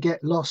sometimes we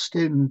get lost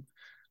in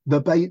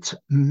the Bates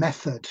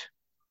method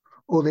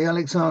or the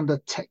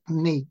Alexander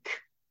technique.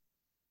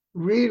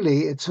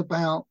 Really, it's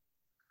about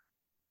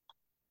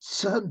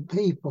certain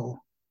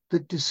people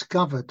that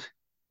discovered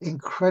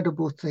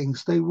incredible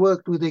things. They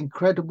worked with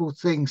incredible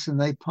things and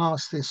they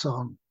passed this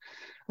on.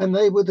 And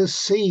they were the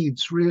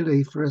seeds,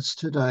 really, for us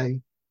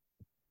today,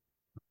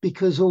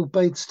 because all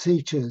Bates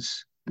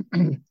teachers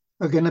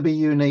are going to be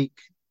unique.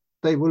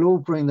 They will all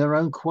bring their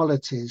own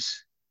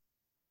qualities.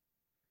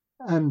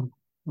 And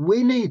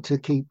we need to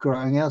keep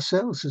growing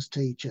ourselves as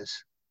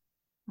teachers,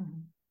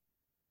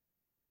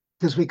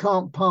 because we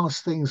can't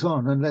pass things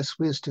on unless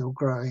we're still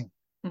growing.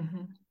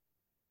 Mm-hmm.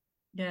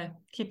 Yeah,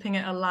 keeping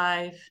it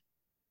alive.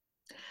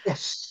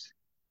 Yes.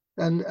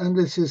 And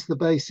this is the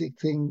basic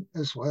thing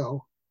as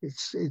well.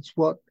 It's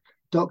what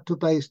Dr.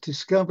 Bates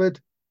discovered.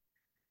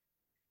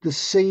 The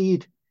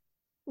seed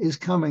is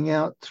coming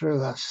out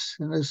through us.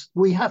 And as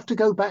we have to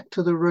go back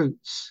to the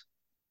roots.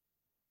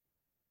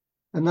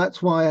 And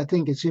that's why I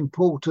think it's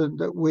important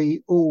that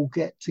we all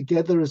get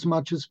together as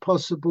much as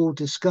possible,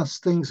 discuss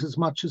things as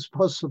much as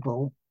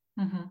possible.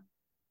 Mm-hmm.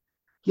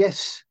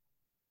 Yes,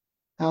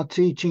 our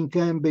teaching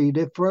can be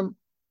different,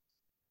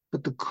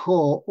 but the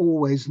core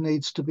always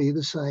needs to be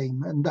the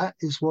same. And that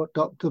is what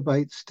Dr.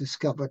 Bates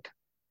discovered,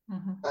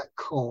 that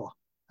core.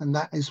 And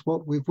that is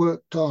what we've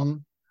worked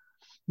on.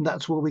 And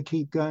that's what we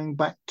keep going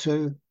back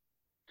to.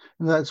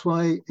 And that's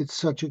why it's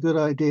such a good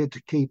idea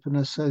to keep an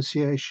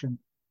association.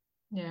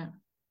 Yeah.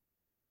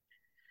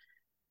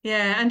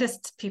 Yeah, and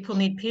just people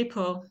need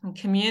people and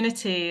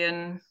community,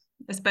 and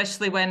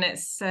especially when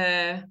it's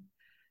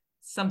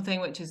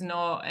something which is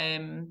not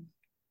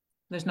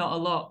there's not a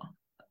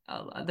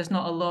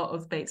lot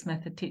of Bates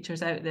method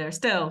teachers out there.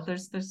 Still,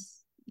 there's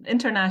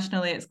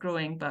internationally it's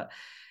growing, but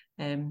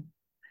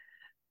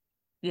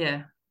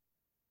yeah,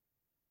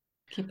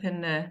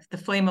 keeping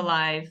the flame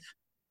alive.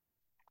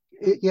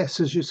 Yes,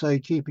 as you say,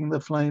 keeping the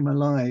flame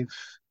alive.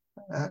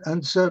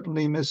 And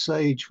certainly Miss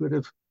Sage would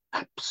have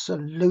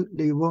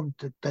absolutely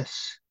wanted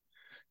this.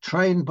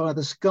 Trained by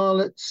the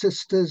Scarlet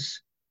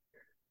Sisters,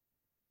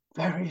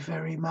 very,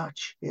 very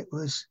much. It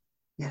was,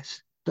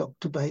 yes,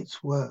 Dr.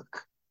 Bates'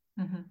 work.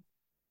 Mm-hmm.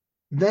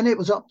 Then it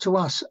was up to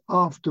us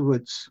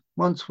afterwards,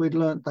 once we'd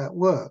learnt that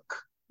work.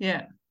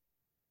 Yeah.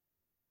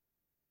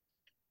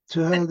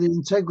 To have the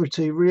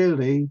integrity,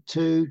 really,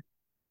 to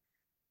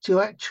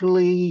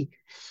actually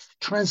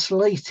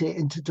translate it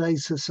in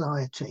today's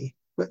society,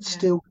 but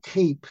still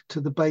keep to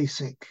the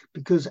basic,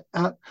 because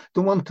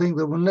the one thing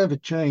that will never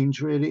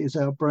change really is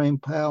our brain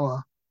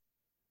power.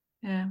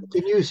 Yeah,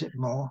 we can use it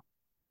more.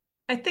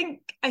 I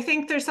think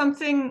there's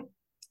something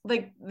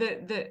like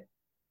the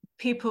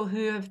people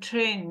who have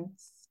trained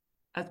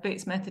as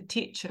Bates method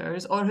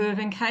teachers or who have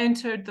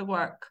encountered the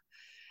work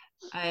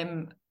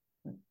and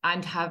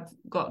have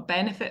got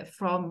benefit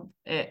from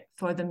it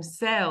for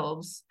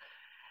themselves,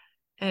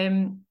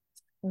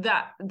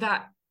 that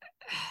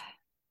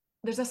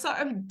there's a sort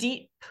of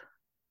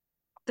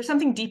there's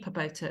something deep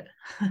about it.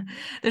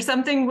 There's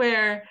something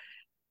where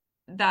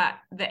that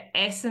the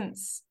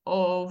essence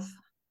of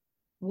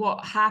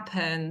what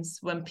happens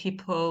when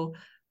people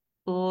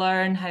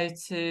learn how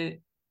to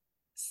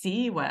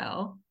see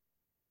well,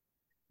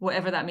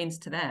 whatever that means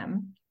to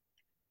them,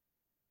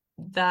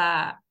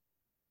 that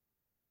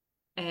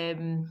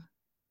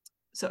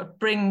sort of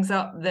brings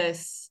up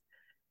this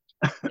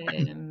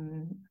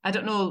I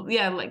don't know,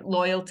 like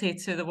loyalty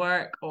to the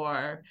work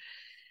or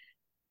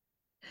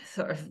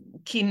sort of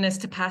keenness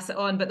to pass it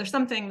on. But there's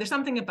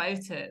something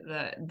about it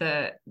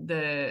that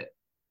the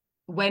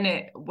when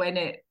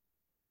it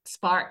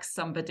sparks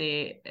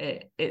somebody,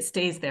 it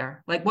stays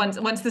there. Like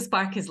once the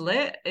spark is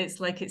lit, it's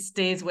like it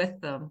stays with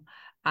them,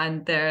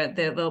 and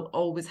they'll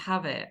always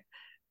have it.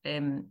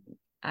 And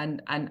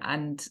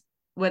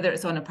whether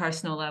it's on a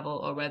personal level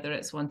or whether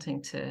it's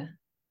wanting to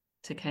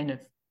kind of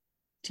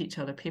teach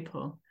other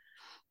people.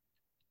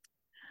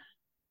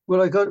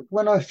 Well,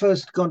 when I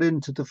first got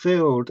into the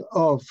field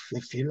of,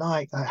 if you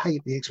like, I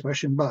hate the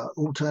expression, but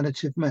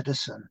alternative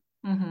medicine,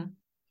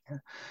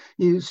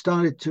 you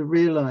started to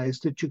realize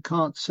that you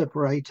can't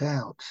separate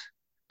out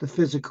the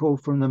physical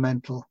from the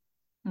mental.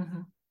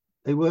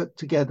 They work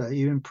together.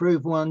 You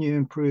improve one, you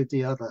improve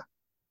the other.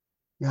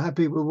 You're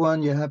happy with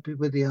one, you're happy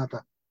with the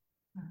other.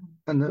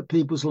 And that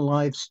people's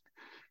lives,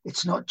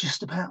 it's not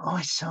just about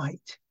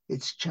eyesight,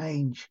 it's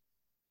change.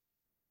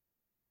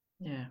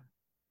 Yeah.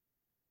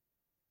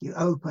 You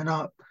open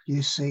up,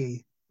 you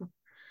see.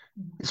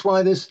 It's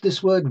why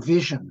this word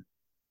vision,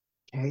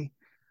 okay?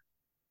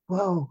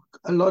 Well,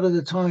 a lot of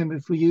the time,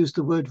 if we use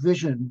the word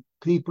vision,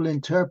 people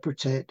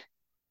interpret it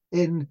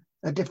in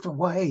a different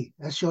way.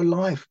 That's your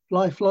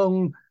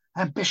lifelong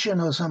ambition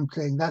or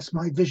something. That's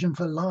my vision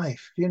for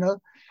life, you know?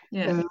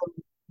 Yeah.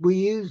 We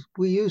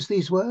use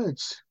these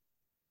words.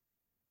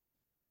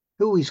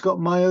 Oh, he's got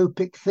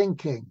myopic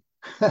thinking.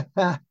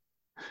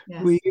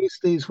 Yes. We use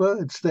these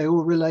words. They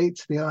all relate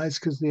to the eyes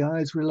because the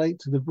eyes relate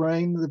to the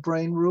brain. The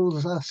brain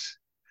rules us.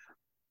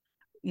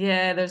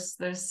 Yeah, there's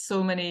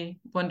so many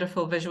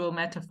wonderful visual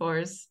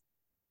metaphors.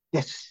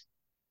 Yes.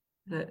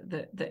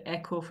 The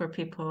echo for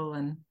people,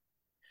 and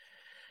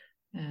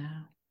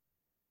yeah.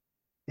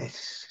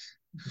 Yes.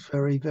 It's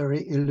very,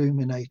 very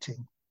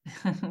illuminating.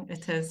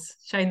 It is.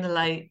 Shine the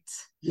light.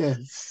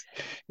 Yes,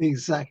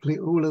 exactly.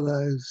 All of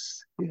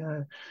those.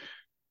 Yeah.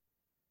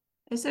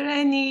 Is there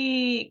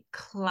any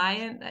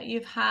client that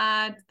you've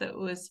had that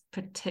was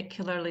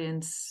particularly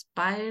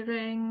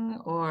inspiring,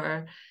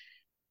 or?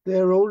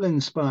 They're all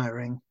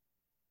inspiring,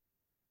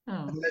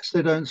 unless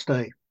they don't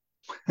stay.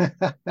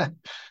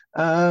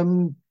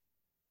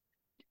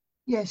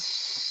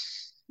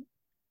 Yes.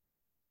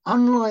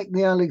 Unlike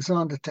the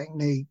Alexander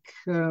technique,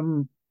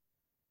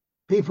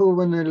 people,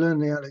 when they learn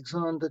the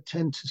Alexander,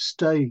 tend to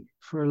stay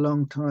for a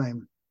long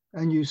time,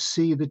 and you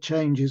see the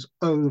changes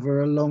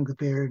over a longer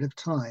period of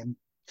time.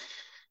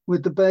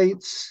 With the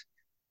Bates,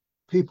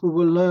 people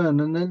will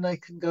learn and then they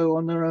can go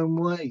on their own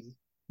way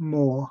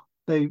more.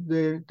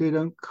 They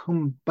don't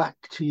come back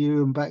to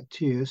you and back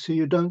to you, so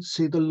you don't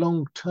see the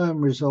long-term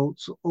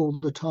results all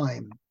the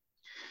time.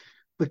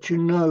 But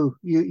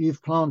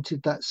you've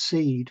planted that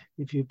seed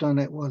if you've done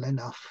it well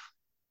enough.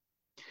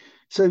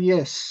 So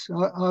yes,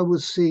 I will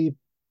see.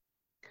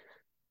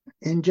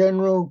 In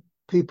general,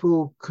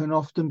 people can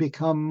often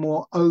become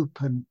more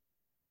open.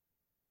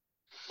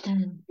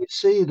 You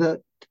see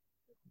that,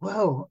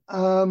 well,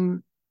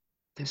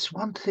 there's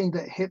one thing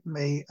that hit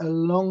me a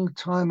long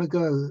time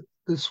ago.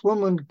 This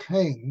woman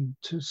came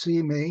to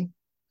see me,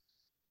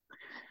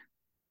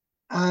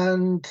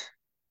 and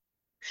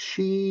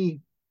she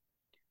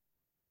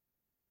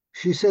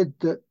said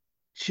that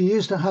she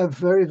used to have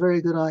very,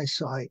 very good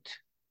eyesight,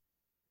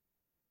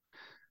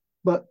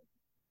 but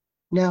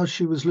now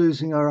she was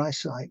losing her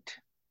eyesight.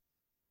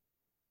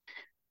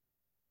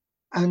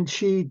 And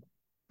she'd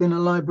been a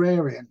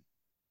librarian.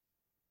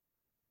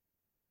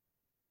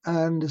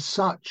 And as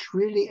such,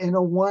 really, in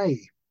a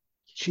way,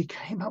 she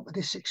came up with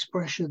this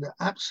expression that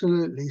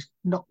absolutely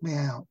knocked me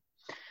out.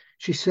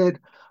 She said,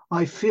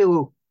 I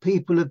feel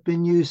people have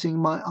been using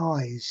my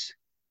eyes.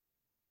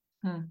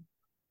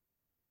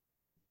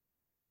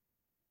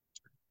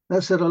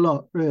 That said a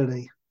lot,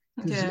 really.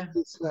 Yeah.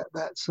 It's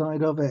that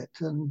side of it.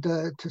 And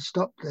to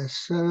stop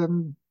this,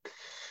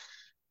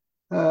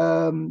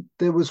 there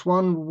was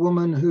one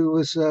woman who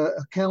was a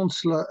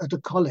counsellor at a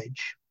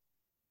college.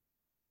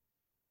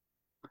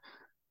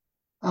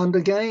 And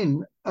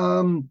again,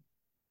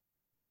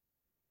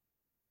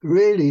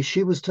 really,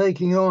 she was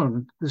taking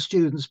on the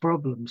students'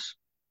 problems.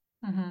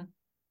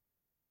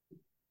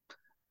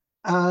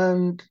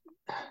 And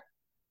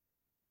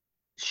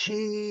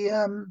she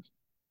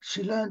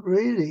learned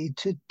really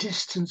to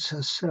distance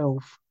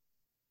herself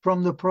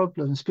from the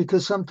problems,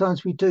 because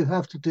sometimes we do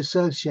have to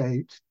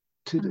dissociate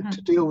to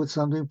deal with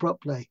something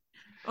properly.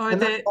 Or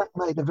and that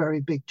made a very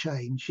big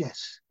change.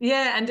 Yes.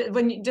 Yeah, and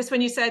when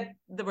you said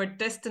the word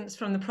distance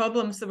from the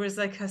problems, there was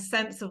like a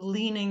sense of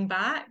leaning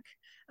back,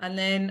 and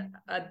then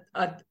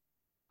a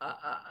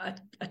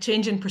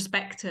change in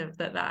perspective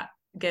that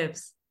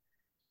gives.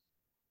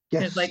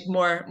 Yes. It's like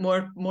more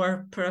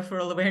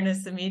peripheral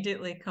awareness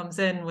immediately comes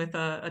in with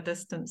a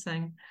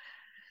distancing.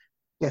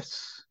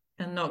 Yes.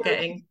 And not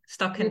getting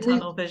stuck in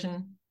tunnel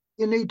vision.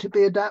 You need to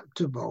be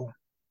adaptable.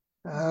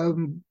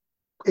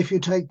 If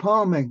you take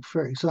palming,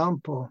 for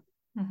example,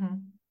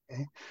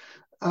 okay,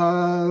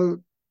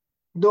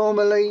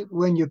 normally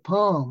when you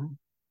palm,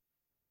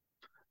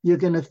 you're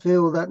going to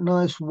feel that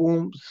nice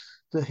warmth,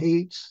 the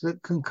heat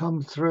that can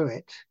come through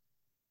it.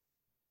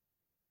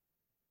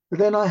 But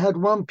then I had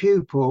one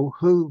pupil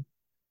who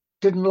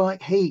didn't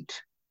like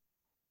heat.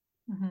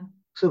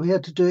 So we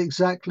had to do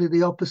exactly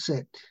the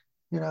opposite,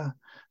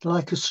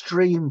 like a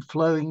stream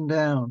flowing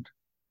down.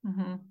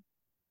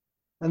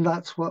 And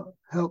that's what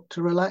helped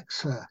to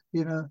relax her,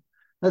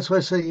 That's why I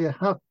say you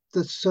have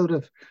to sort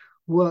of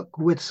work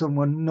with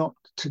someone, not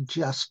to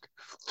just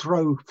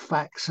throw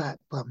facts at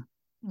them.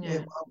 Yeah.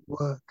 It won't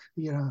work,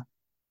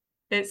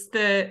 It's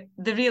the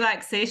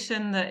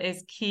relaxation that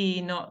is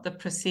key, not the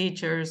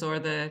procedures or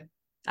the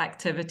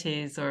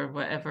activities or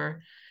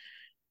whatever.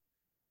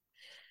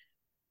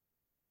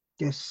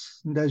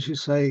 Yes, and as you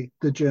say,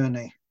 the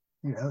journey.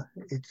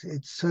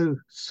 It's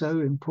so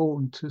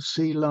important to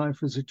see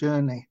life as a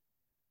journey.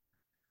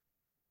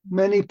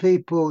 Many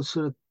people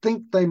sort of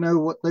think they know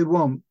what they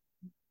want,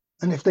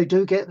 and if they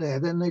do get there,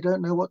 then they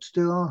don't know what to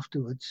do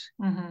afterwards.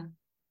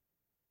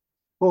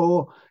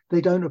 Or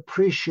they don't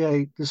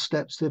appreciate the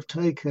steps they've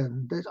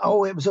taken.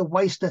 It was a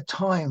waste of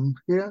time.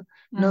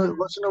 No, it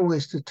wasn't a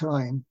waste of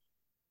time.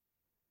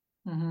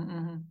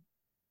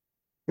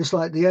 It's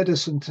like the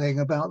Edison thing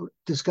about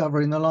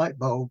discovering the light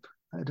bulb.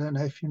 I don't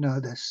know if you know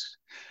this,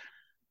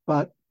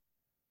 but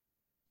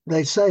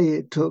they say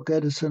it took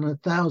Edison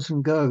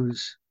 1,000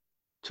 goes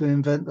to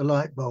invent the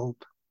light bulb.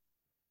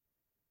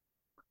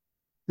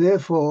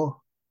 Therefore,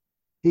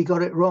 he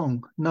got it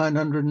wrong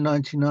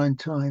 999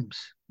 times.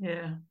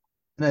 Yeah.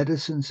 And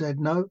Edison said,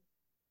 no,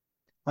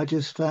 I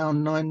just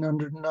found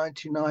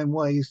 999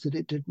 ways that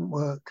it didn't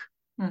work.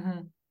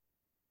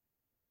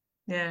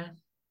 Yeah.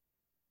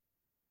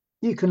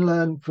 You can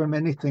learn from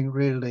anything,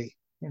 really,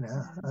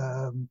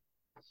 and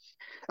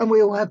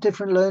we all have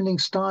different learning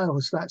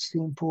styles. That's the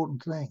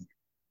important thing.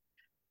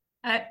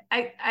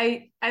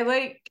 I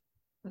like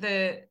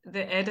the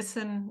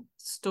Edison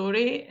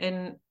story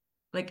in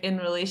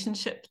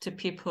relationship to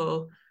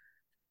people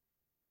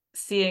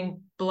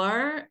seeing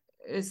blur.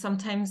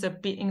 Sometimes they're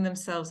beating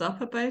themselves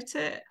up about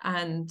it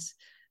and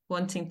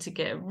wanting to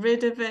get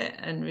rid of it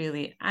and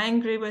really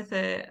angry with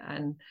it,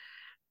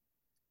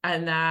 and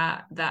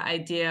that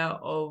idea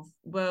of,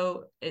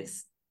 well,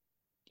 that's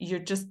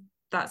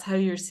how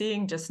you're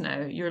seeing just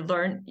now. You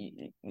learn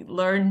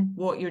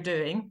what you're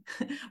doing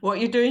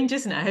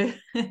just now,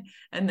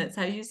 and that's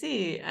how you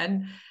see.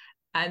 And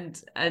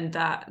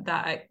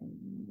that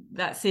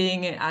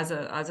seeing it as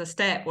a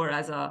step, or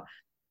as a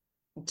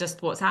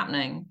just what's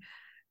happening,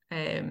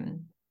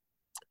 in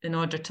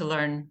order to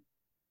learn,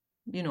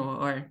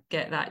 or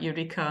get that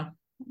eureka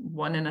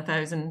 1 in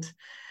 1,000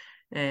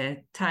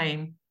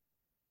 time.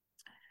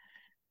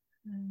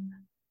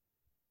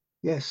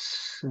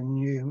 Yes, and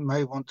you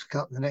may want to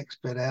cut the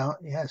next bit out.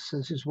 Yes,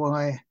 this is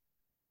why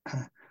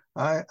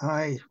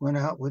I went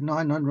out with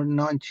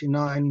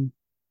 999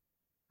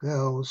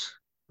 girls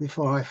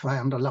before I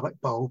found a light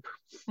bulb,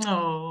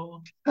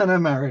 Oh. and I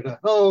married her.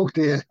 Oh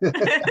dear.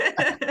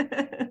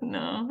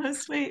 No,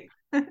 that's sweet.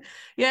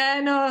 Yeah,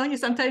 no, you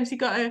sometimes you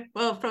gotta,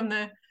 well, from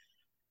the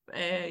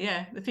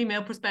yeah, the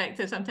female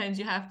perspective, sometimes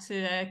you have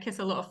to kiss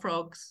a lot of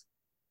frogs.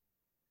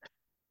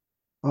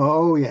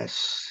 Oh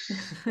yes,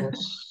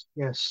 yes,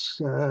 yes.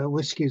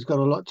 Whiskey's got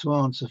a lot to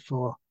answer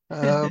for.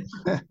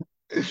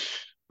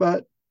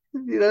 But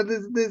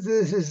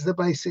this is the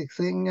basic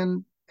thing,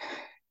 and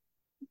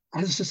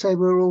as I say,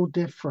 we're all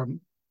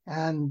different,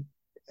 and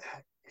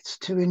it's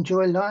to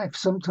enjoy life.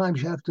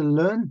 Sometimes you have to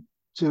learn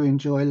to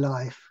enjoy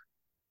life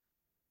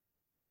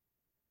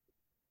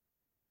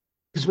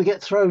because we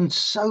get thrown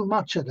so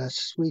much at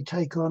us. We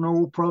take on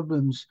all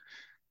problems,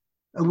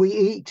 and we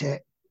eat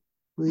it.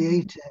 We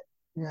eat it.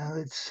 You know,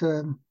 it's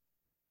as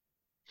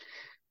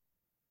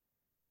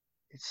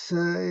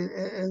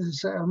I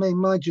say, I mean,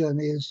 my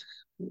journey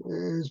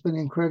has been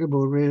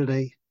incredible,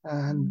 really,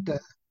 and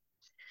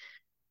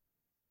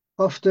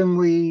often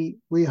we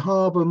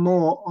harbour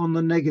more on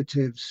the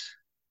negatives,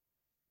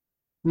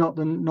 not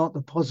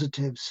the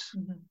positives.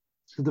 Mm-hmm.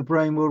 So the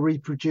brain will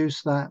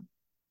reproduce that.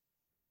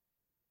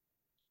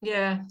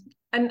 Yeah,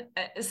 and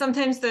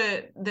sometimes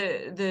the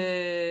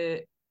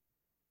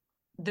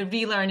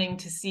relearning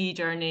to see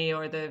journey,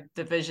 or the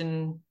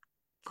vision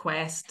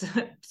quest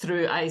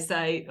through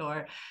eyesight,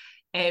 or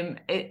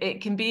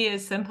it can be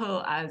as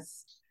simple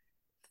as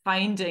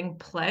finding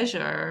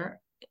pleasure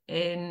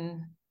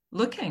in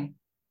looking,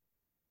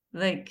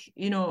 like,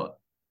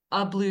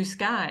 a blue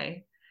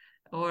sky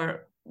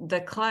or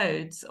the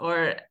clouds,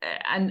 or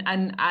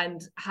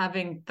and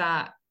having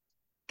that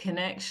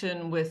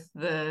connection with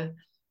the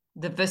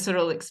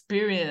visceral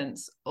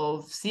experience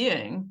of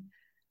seeing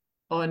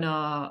on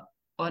a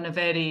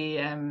very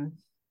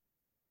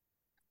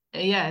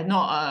yeah,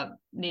 not a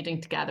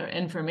needing to gather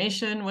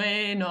information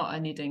way, not a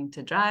needing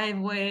to drive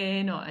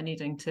way, not a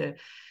needing to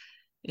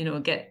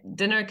get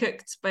dinner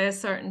cooked by a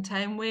certain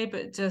time way,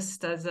 but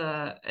just as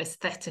a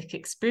aesthetic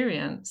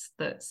experience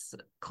that's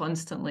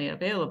constantly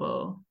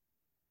available.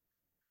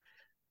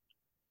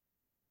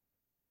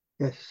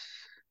 Yes,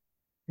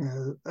 you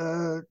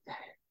know,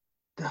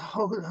 the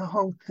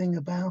whole thing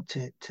about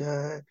it,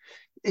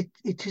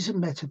 it is a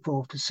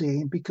metaphor for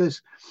seeing,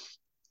 because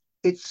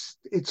it's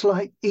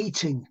like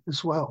eating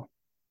as well.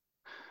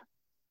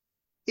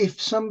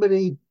 If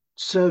somebody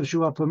serves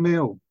you up a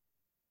meal,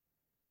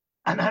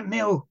 and that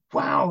meal,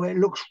 wow, it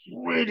looks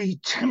really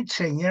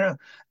tempting,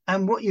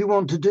 and what you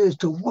want to do is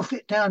to wolf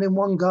it down in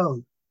one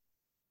go,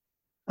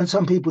 and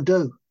some people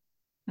do.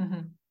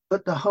 Mm-hmm.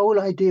 But the whole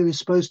idea is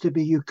supposed to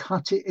be you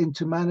cut it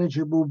into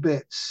manageable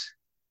bits,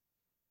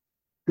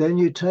 then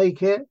you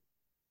take it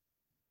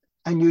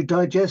and you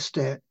digest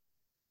it,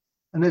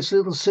 and this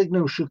little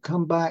signal should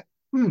come back.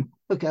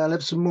 Okay, I'll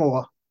have some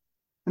more,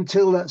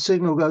 until that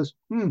signal goes,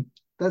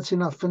 that's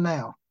enough for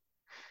now.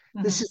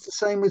 Mm-hmm. This is the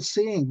same with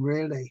seeing,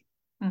 really.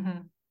 Mm-hmm.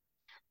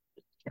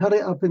 Cut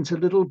it up into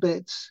little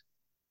bits,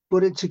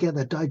 put it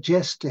together,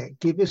 digest it,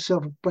 give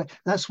yourself a break.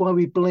 That's why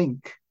we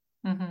blink.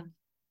 Mm-hmm.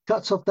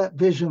 Cuts off that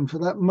vision for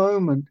that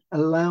moment,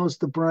 allows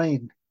the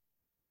brain.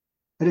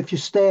 And if you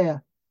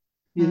stare,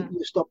 you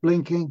stop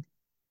blinking,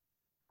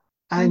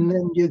 and Mm-hmm.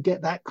 then you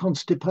get that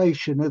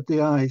constipation of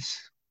the eyes,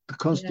 the Yeah.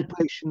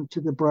 constipation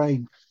to the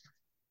brain.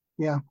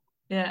 Yeah.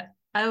 Yeah.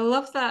 I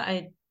love that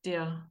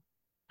idea.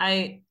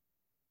 I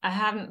I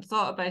haven't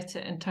thought about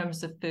it in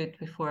terms of food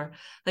before.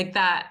 Like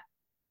that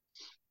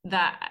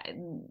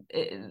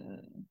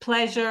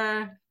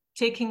pleasure,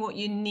 taking what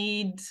you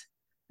need,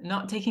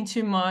 not taking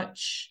too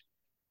much,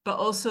 but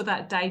also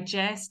that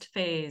digest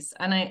phase.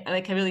 And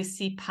I really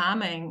see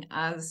palming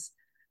as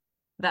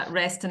that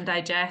rest and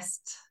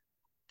digest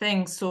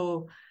thing,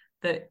 so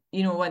that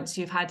once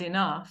you've had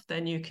enough,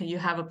 then you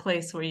have a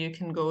place where you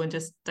can go and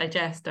just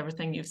digest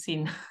everything you've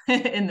seen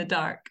in the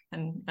dark,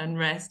 and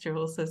rest your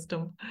whole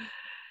system.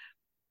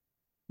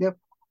 Yep.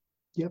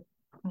 Yep.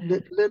 Yeah.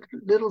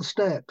 Little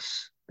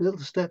steps. Little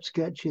steps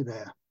get you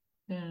there.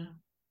 Yeah.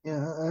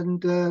 Yeah.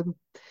 And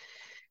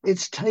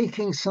it's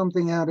taking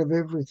something out of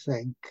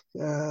everything.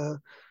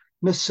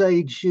 Miss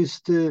Sage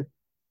used to,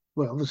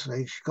 well,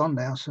 obviously she's gone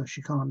now, so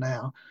she can't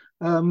now.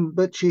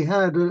 But she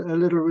had a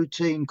little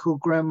routine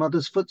called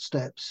Grandmother's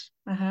Footsteps,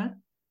 Uh-huh.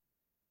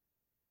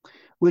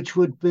 which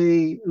would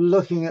be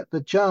looking at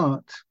the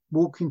chart,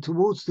 walking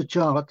towards the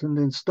chart, and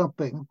then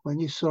stopping when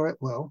you saw it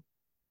well.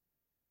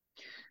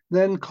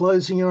 Then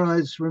closing your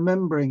eyes,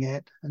 remembering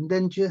it, and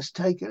then just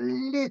take a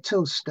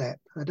little step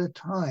at a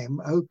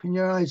time. Open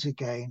your eyes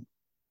again.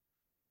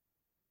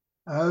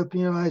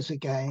 Open your eyes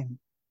again.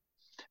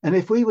 And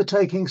if we were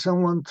taking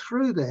someone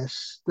through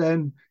this,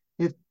 then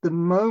if the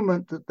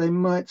moment that they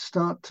might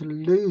start to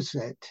lose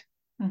it,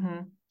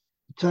 Mm-hmm.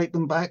 take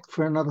them back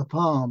for another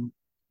palm,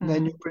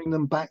 then you Mm-hmm. bring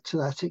them back to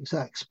that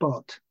exact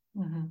spot.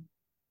 Mm-hmm.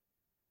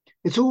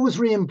 It's always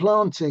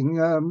reimplanting.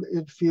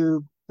 If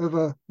you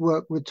ever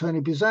worked with Tony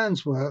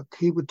Buzan's work,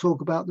 he would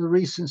talk about the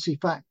recency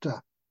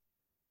factor.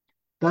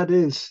 That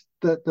is,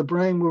 that the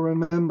brain will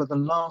remember the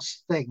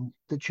last thing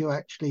that you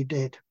actually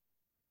did.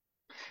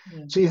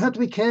 Yeah. So you have to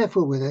be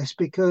careful with this,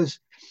 because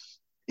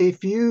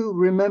if you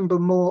remember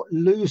more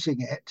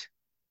losing it,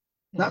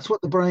 that's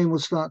what the brain will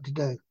start to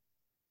do.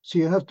 So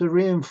you have to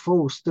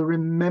reinforce the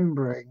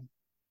remembering.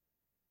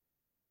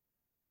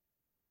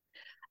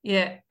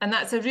 Yeah, and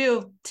that's a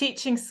real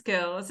teaching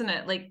skill, isn't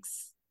it? Like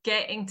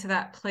getting to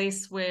that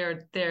place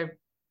where they're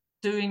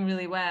doing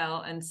really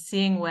well and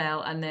seeing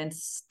well, and then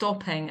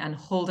stopping and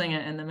holding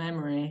it in the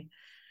memory.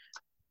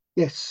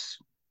 Yes.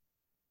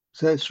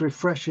 So it's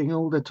refreshing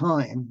all the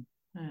time.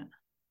 Yeah.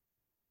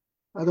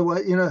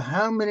 Otherwise,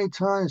 how many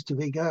times do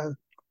we go,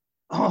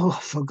 oh,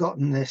 I've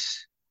forgotten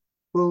this?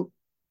 Well,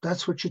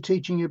 that's what you're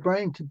teaching your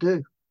brain to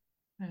do.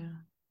 Yeah.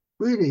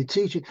 Really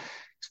teaching.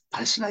 It's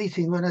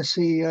fascinating when I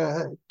see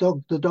the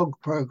dog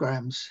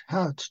programs,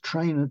 how to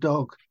train a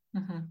dog.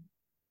 Mm-hmm.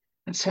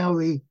 That's how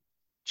we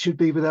should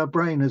be with our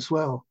brain as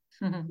well.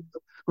 Mm-hmm.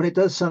 When it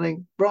does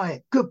something,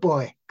 right, good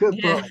boy, good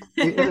Yeah. boy.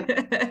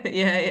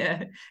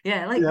 Yeah,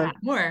 I like Yeah, that.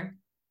 More.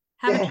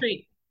 Have a yeah,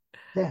 treat.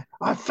 yeah.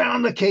 I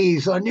found the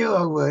keys. I knew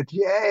I would.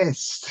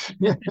 Yes.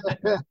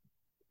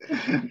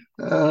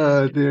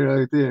 Oh dear,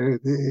 oh dear, oh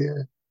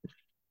dear.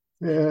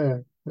 Yeah.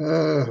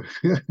 Oh.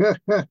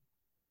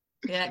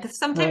 Yeah, because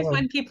sometimes Oh.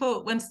 when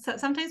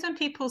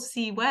people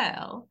see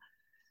well,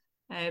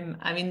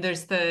 I mean,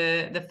 there's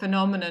the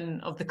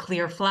phenomenon of the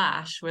clear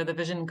flash where the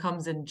vision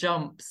comes in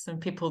jumps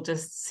and people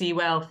just see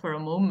well for a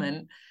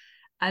moment,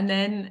 and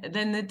then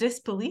the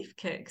disbelief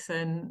kicks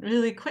in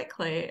really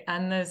quickly,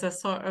 and there's a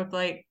sort of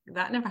like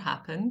that never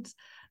happened,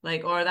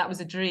 like, or that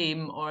was a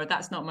dream, or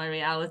that's not my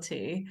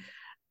reality,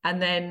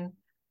 and then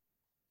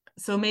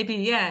so maybe,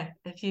 yeah,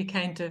 if you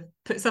kind of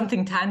put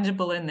something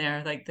tangible in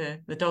there, like the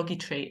doggy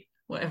treat,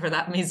 whatever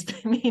that means,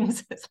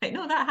 it's like,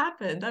 no, that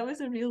happened. That was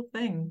a real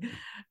thing,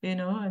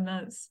 and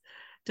that's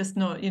just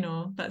not,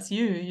 that's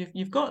you.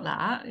 You've got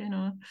that,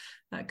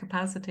 that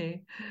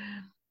capacity.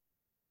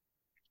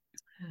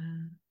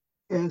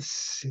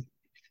 Yes.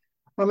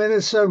 I mean,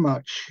 there's so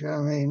much. I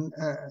mean,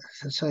 as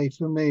I say,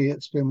 for me,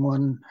 it's been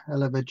one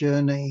hell of a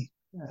journey,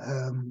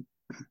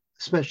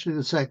 especially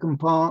the second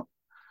part,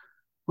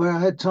 where I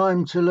had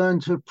time to learn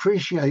to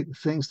appreciate the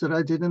things that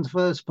I did in the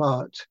first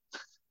part.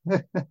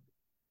 Do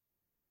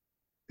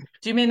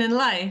you mean in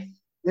life?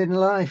 In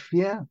life,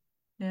 yeah,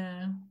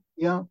 Yeah.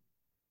 yeah,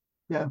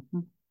 yeah.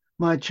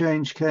 My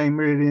change came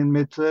really in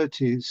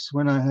mid-30s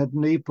when I had a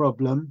knee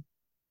problem,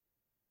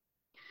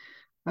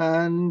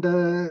 and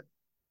that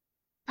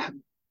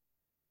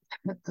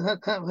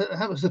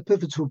was a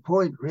pivotal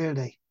point,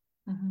 really.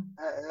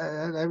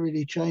 Mm-hmm. That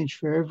really changed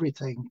for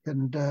everything,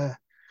 and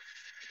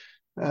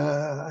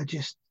I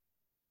just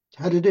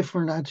had a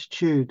different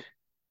attitude.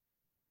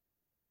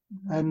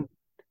 Mm-hmm. And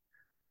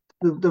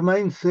the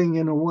main thing,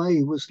 in a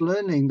way, was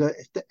learning that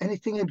if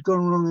anything had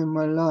gone wrong in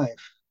my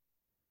life,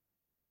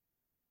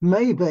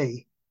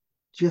 maybe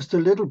just a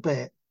little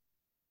bit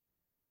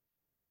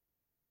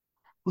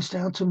was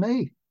down to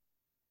me,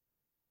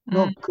 Mm.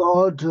 not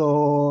God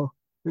or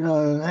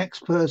an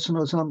ex-person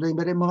or something,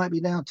 but it might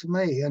be down to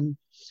me. And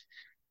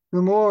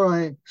the more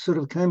I sort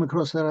of came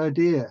across that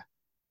idea,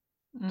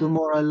 the Mm.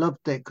 more I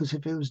loved it, because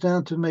if it was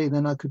down to me,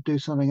 then I could do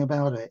something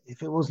about it.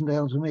 If it wasn't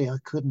down to me, I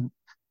couldn't.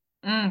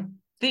 Mm.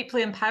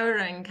 Deeply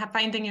empowering,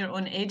 finding your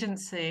own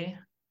agency.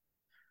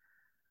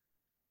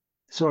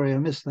 Sorry, I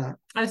missed that.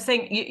 I was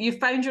saying you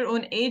found your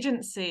own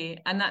agency,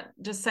 and that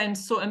just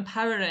sounds so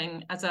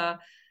empowering as a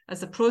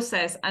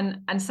process.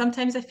 And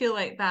sometimes I feel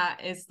like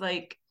that is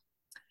like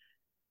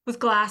with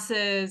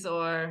glasses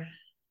or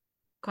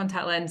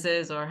contact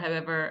lenses or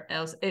however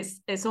else,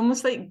 it's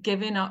almost like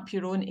giving up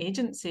your own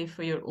agency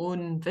for your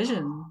own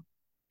vision.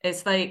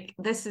 It's like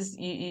this is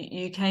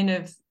you kind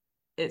of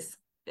it's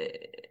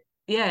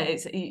yeah,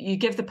 it's you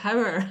give the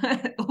power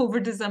over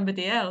to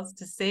somebody else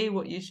to say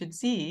what you should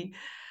see.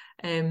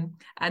 And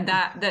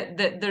that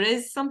there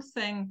is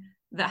something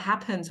that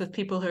happens with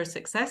people who are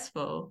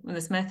successful in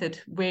this method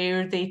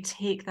where they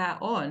take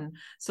that on.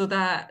 So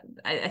that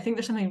I think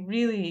there's something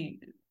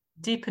really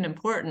deep and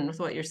important with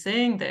what you're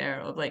saying there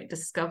of like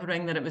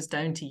discovering that it was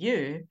down to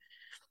you.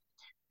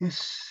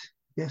 Yes,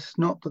 yes,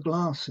 not the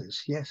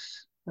glasses.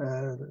 Yes,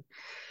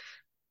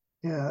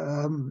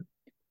 yeah.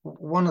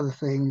 One of the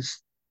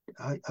things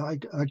I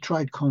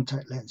tried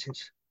contact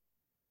lenses.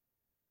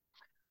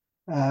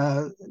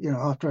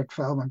 After I'd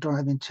failed my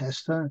driving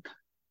test, I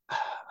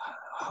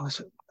was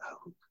at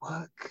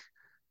work.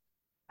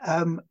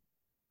 Um,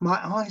 my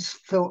eyes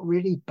felt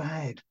really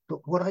bad, but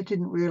what I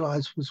didn't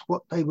realize was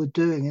what they were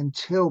doing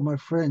until my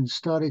friends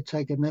started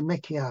taking their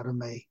mickey out of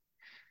me,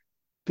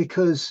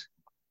 because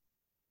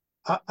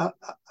I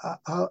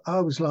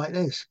was like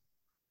this,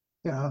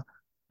 you know.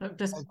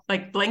 Just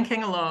like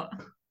blinking a lot.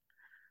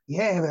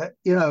 Yeah,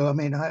 but I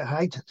mean, I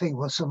hate to think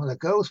what some of the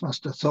girls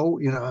must have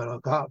thought. I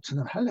got up to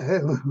them,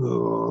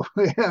 hello.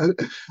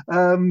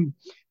 um,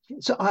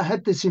 so I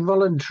had this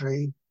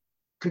involuntary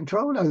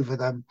control over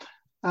them.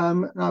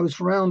 And I was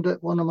round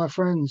at one of my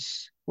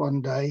friends'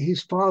 one day.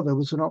 His father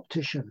was an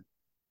optician,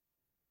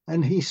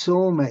 and he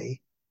saw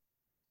me,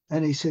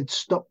 and he said,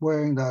 "Stop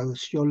wearing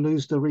those. You'll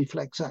lose the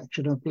reflex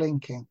action of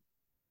blinking."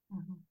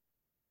 Mm-hmm.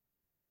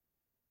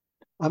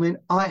 I mean,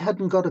 I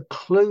hadn't got a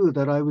clue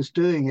that I was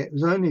doing it. It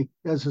was only,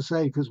 as I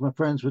say, because my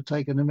friends were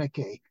taking a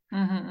mickey.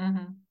 Mm-hmm,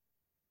 mm-hmm.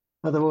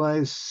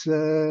 Otherwise,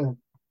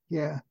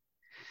 yeah.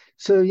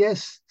 So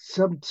yes,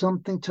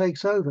 something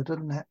takes over,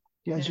 doesn't it?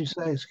 Yeah, as Yeah. you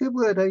say, it's a good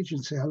word,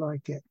 agency. I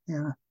like it.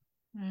 Yeah,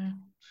 Yeah.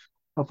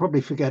 I'll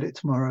probably forget it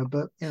tomorrow,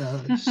 but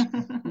it's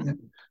yeah.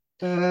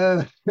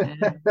 Uh,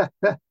 Yeah.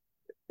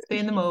 Stay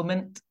in the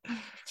moment.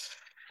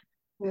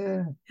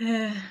 yeah.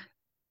 Yeah.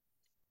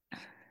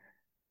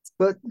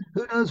 But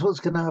who knows what's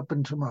going to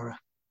happen tomorrow?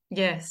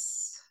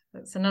 Yes,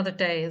 it's another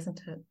day,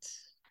 isn't it?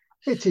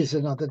 It is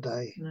another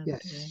day. Another day.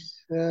 Yes.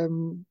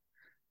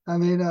 I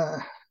mean,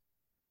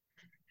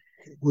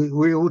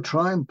 we all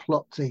try and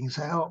plot things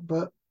out,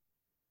 but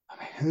I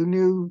mean, who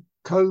knew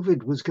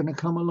COVID was going to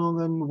come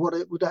along and what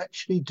it would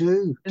actually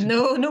do to?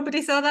 No,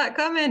 nobody saw that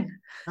coming.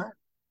 No,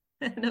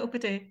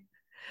 Nobody.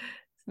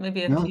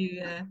 Maybe a no.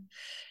 few.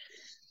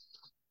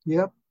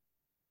 Yep.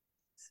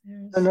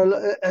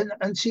 Serious.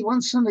 And see,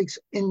 once something's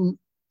in,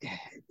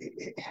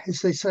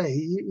 as they say,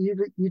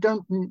 you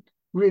don't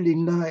really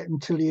know it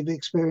until you've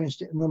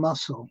experienced it in the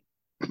muscle.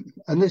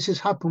 And this has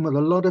happened with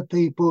a lot of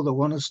people that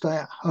want to stay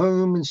at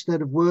home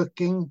instead of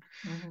working.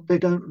 Mm-hmm. They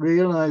don't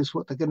realize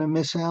what they're going to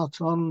miss out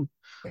on,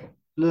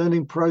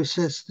 learning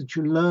process that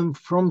you learn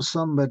from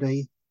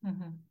somebody.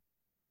 Mm-hmm.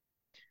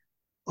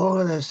 All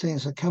of those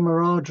things, the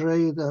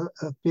camaraderie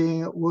of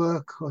being at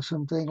work or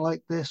something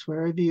like this,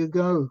 wherever you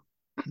go.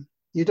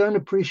 You don't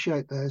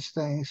appreciate those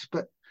things,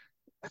 but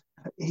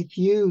if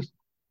you,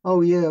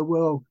 oh yeah,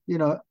 well,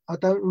 I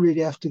don't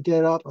really have to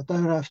get up. I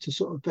don't have to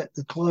sort of get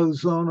the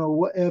clothes on or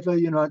whatever.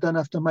 I don't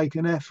have to make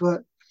an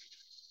effort.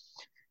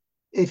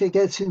 If it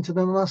gets into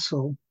the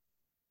muscle,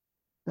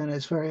 then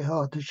it's very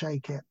hard to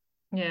shake it.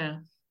 Yeah.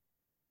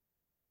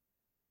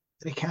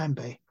 It can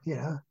be.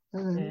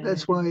 And Yeah.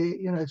 that's why,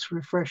 it's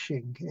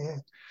refreshing. Yeah.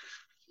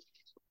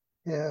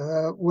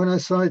 Yeah. When I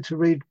started to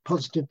read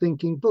positive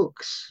thinking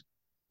books,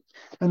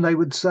 and they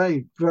would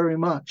say very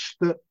much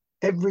that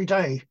every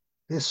day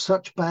there's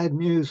such bad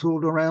news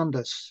all around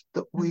us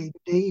that we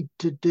need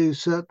to do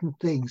certain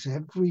things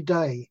every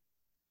day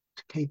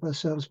to keep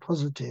ourselves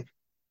positive.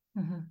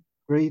 Mm-hmm.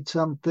 Read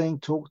something,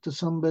 talk to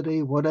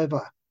somebody,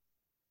 whatever.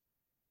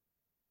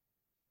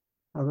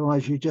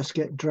 Otherwise, you just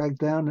get dragged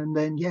down. And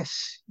then,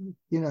 yes,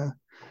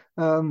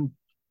 um,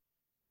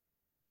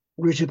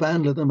 Richard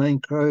Bandler, the main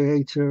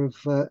creator of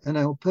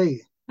NLP,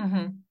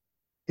 Mm-hmm.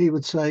 he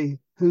would say,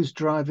 "Who's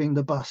driving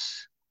the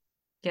bus?"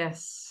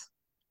 Yes.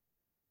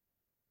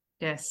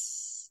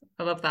 Yes.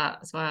 I love that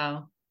as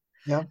well.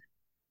 Yeah.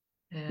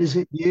 Yeah. Is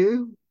it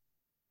you?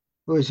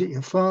 Or is it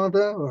your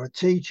father or a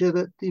teacher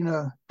that,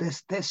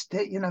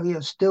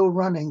 you're still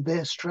running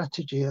their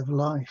strategy of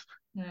life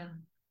Yeah.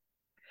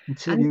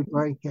 until And you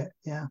break it?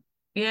 Yeah.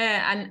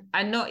 yeah,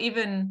 and not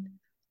even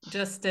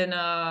just in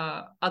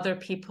other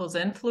people's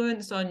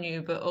influence on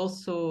you, but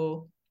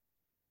also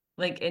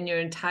like in your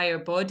entire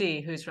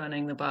body who's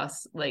running the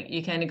bus. Like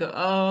you kind of go,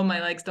 oh, my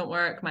legs don't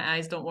work, my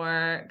eyes don't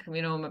work,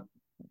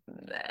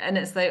 and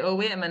it's like, oh,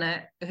 wait a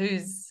minute,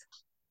 whose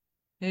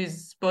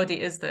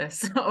body is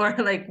this? Or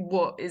like,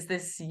 what is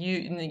this?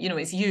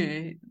 It's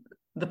you,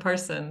 the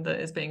person that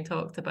is being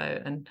talked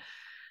about, and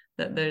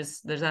that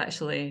there's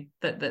actually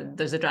that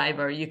there's a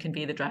driver. You can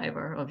be the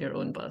driver of your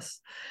own bus.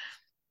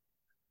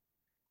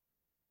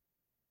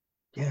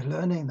 Yeah.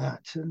 Learning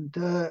that.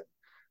 And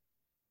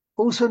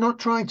also not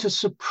trying to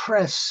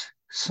suppress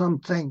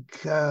something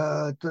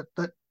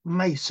that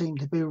may seem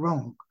to be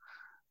wrong.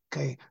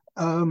 Okay.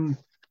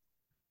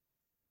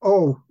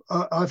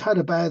 I've had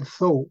a bad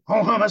thought.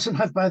 Oh, I mustn't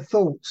have bad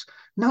thoughts.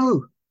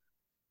 No,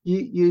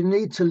 you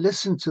need to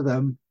listen to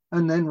them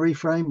and then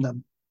reframe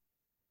them.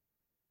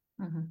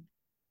 Mm-hmm.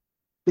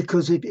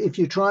 Because if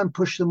you try and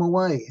push them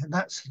away, and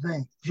that's the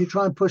thing, if you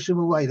try and push them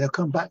away, they'll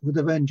come back with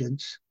a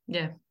vengeance.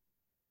 Yeah.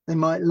 They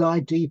might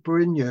lie deeper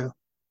in you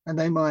and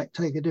they might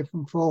take a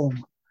different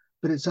form,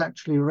 but it's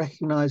actually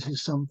recognizing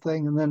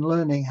something and then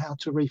learning how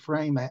to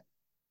reframe it.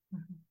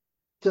 Mm-hmm.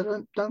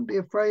 So don't be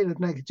afraid of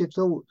negative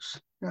thoughts.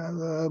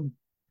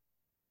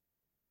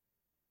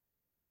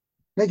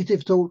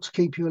 Negative thoughts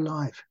keep you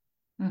alive.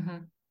 Mm-hmm.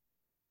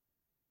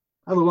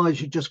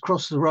 Otherwise, you just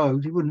cross the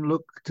road. You wouldn't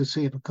look to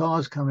see if a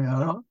car's coming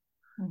or not.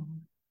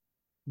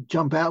 Mm-hmm.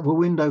 Jump out of a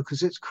window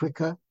because it's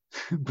quicker.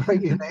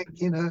 Break your neck.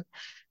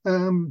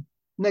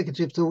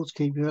 Negative thoughts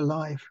keep you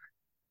alive,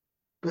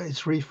 but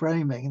it's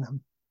reframing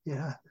them.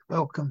 Yeah,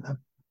 welcome them.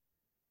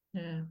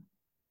 Yeah.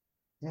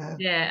 Yeah,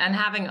 Yeah, and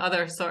having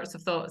other sorts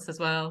of thoughts as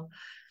well.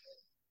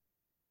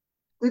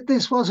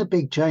 this was a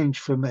big change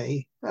for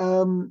me.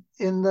 In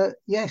that,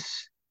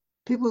 yes,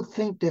 people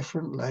think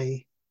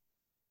differently,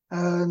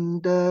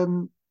 and I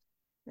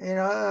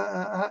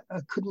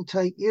couldn't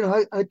take.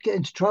 I'd get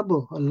into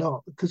trouble a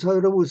lot because I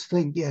would always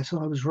think, yes,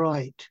 I was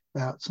right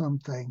about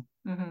something,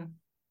 Mm-hmm.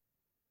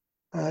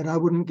 and I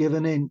wouldn't give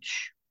an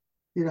inch.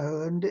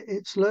 and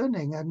it's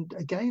learning. And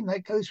again,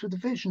 that goes with the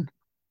vision.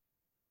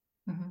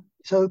 Mm-hmm.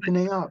 It's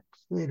opening up,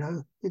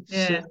 it's,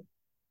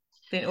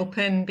 being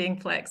open, being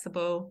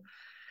flexible.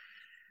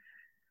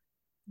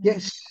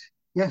 yes,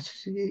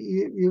 yes,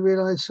 you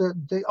realize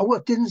certain things. Oh, I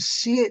didn't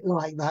see it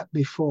like that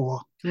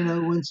before.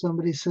 When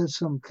somebody says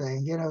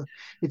something,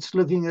 it's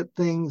looking at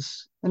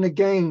things. And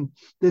again,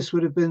 this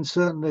would have been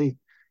certainly,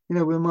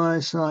 with my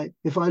eyesight,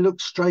 if I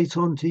look straight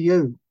onto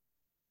you,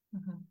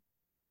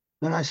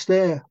 Mm-hmm. and I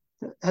stare,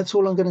 that's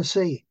all I'm going to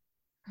see.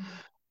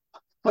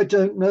 Mm-hmm. I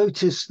don't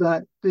notice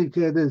that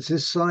there's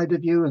this side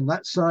of you and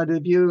that side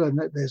of you, and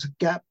that there's a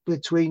gap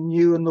between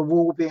you and the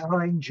wall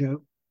behind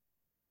you.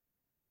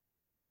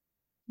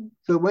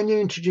 So when you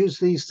introduce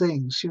these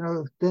things,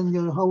 then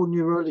your whole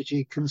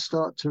neurology can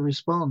start to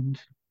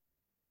respond.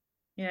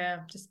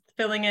 Yeah, just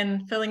filling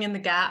in the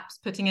gaps,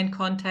 putting in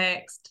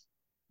context,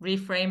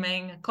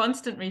 reframing,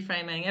 constant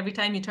reframing. Every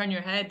time you turn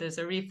your head, there's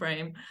a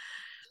reframe.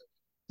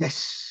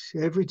 Yes,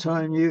 every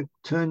time you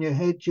turn your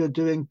head, you're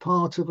doing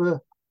part of a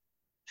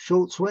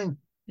short swing.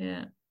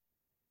 Yeah.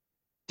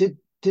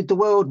 Did the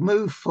world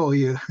move for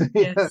you?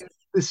 Yes.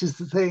 This is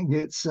the thing.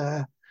 It's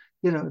that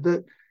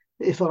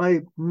if I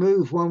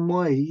move one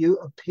way, you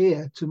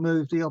appear to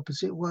move the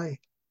opposite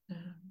way.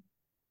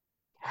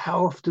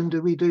 How often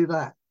do we do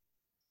that?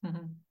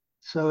 Mm-hmm.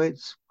 So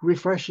it's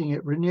refreshing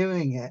it,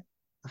 renewing it,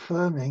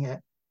 affirming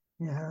it.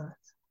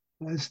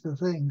 Those the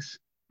things.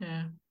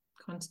 Yeah,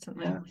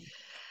 constantly.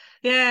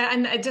 Yeah,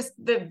 and just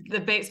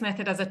the Bates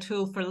method as a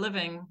tool for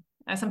living.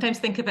 I sometimes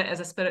think of it as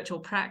a spiritual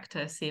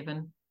practice,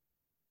 even.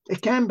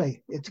 It can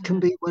be. It can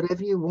be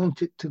whatever you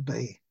want it to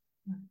be.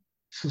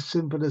 It's as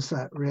simple as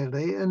that,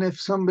 really. And if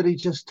somebody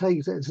just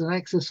takes it as an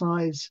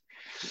exercise,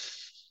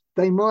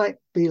 they might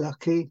be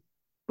lucky,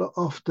 but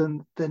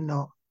often they're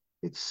not.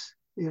 It's,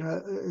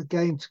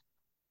 again,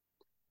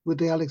 with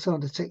the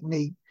Alexander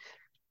technique,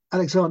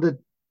 Alexander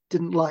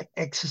didn't like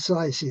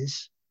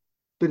exercises,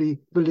 but he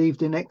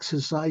believed in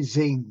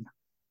exercising.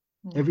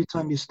 Every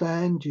time you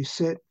stand, you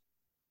sit,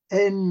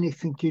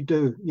 anything you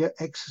do, you're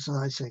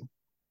exercising.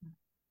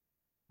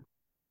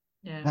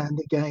 Yeah. And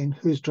again,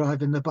 who's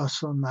driving the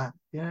bus on that?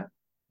 Yeah.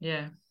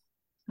 Yeah.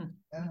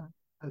 Yeah.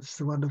 That's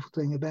the wonderful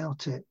thing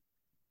about it.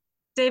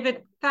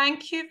 David,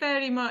 thank you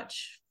very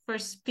much for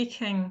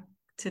speaking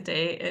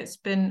today. It's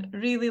been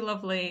really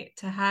lovely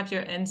to have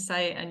your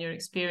insight and your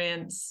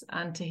experience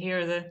and to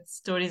hear the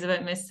stories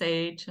about Miss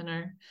Sage and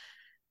her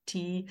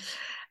tea.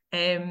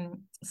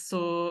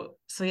 So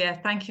yeah,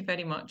 thank you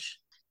very much.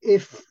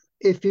 If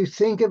you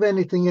think of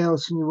anything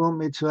else and you want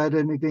me to add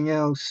anything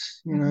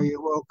else,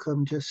 you're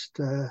welcome. Just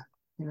do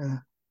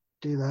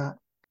that.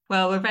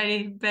 Well, we're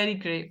very, very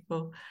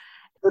grateful.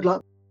 Good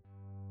luck.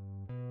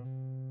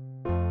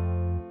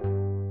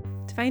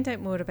 To find out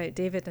more about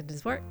David and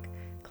his work,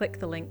 click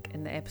the link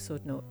in the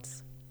episode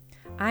notes.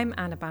 I'm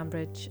Anna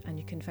Bambridge, and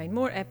you can find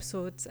more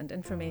episodes and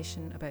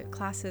information about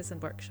classes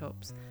and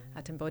workshops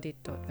at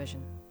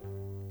embodied.vision.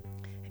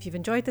 If you've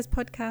enjoyed this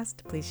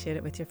podcast, please share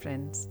it with your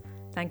friends.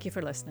 Thank you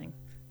for listening.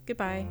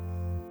 Goodbye.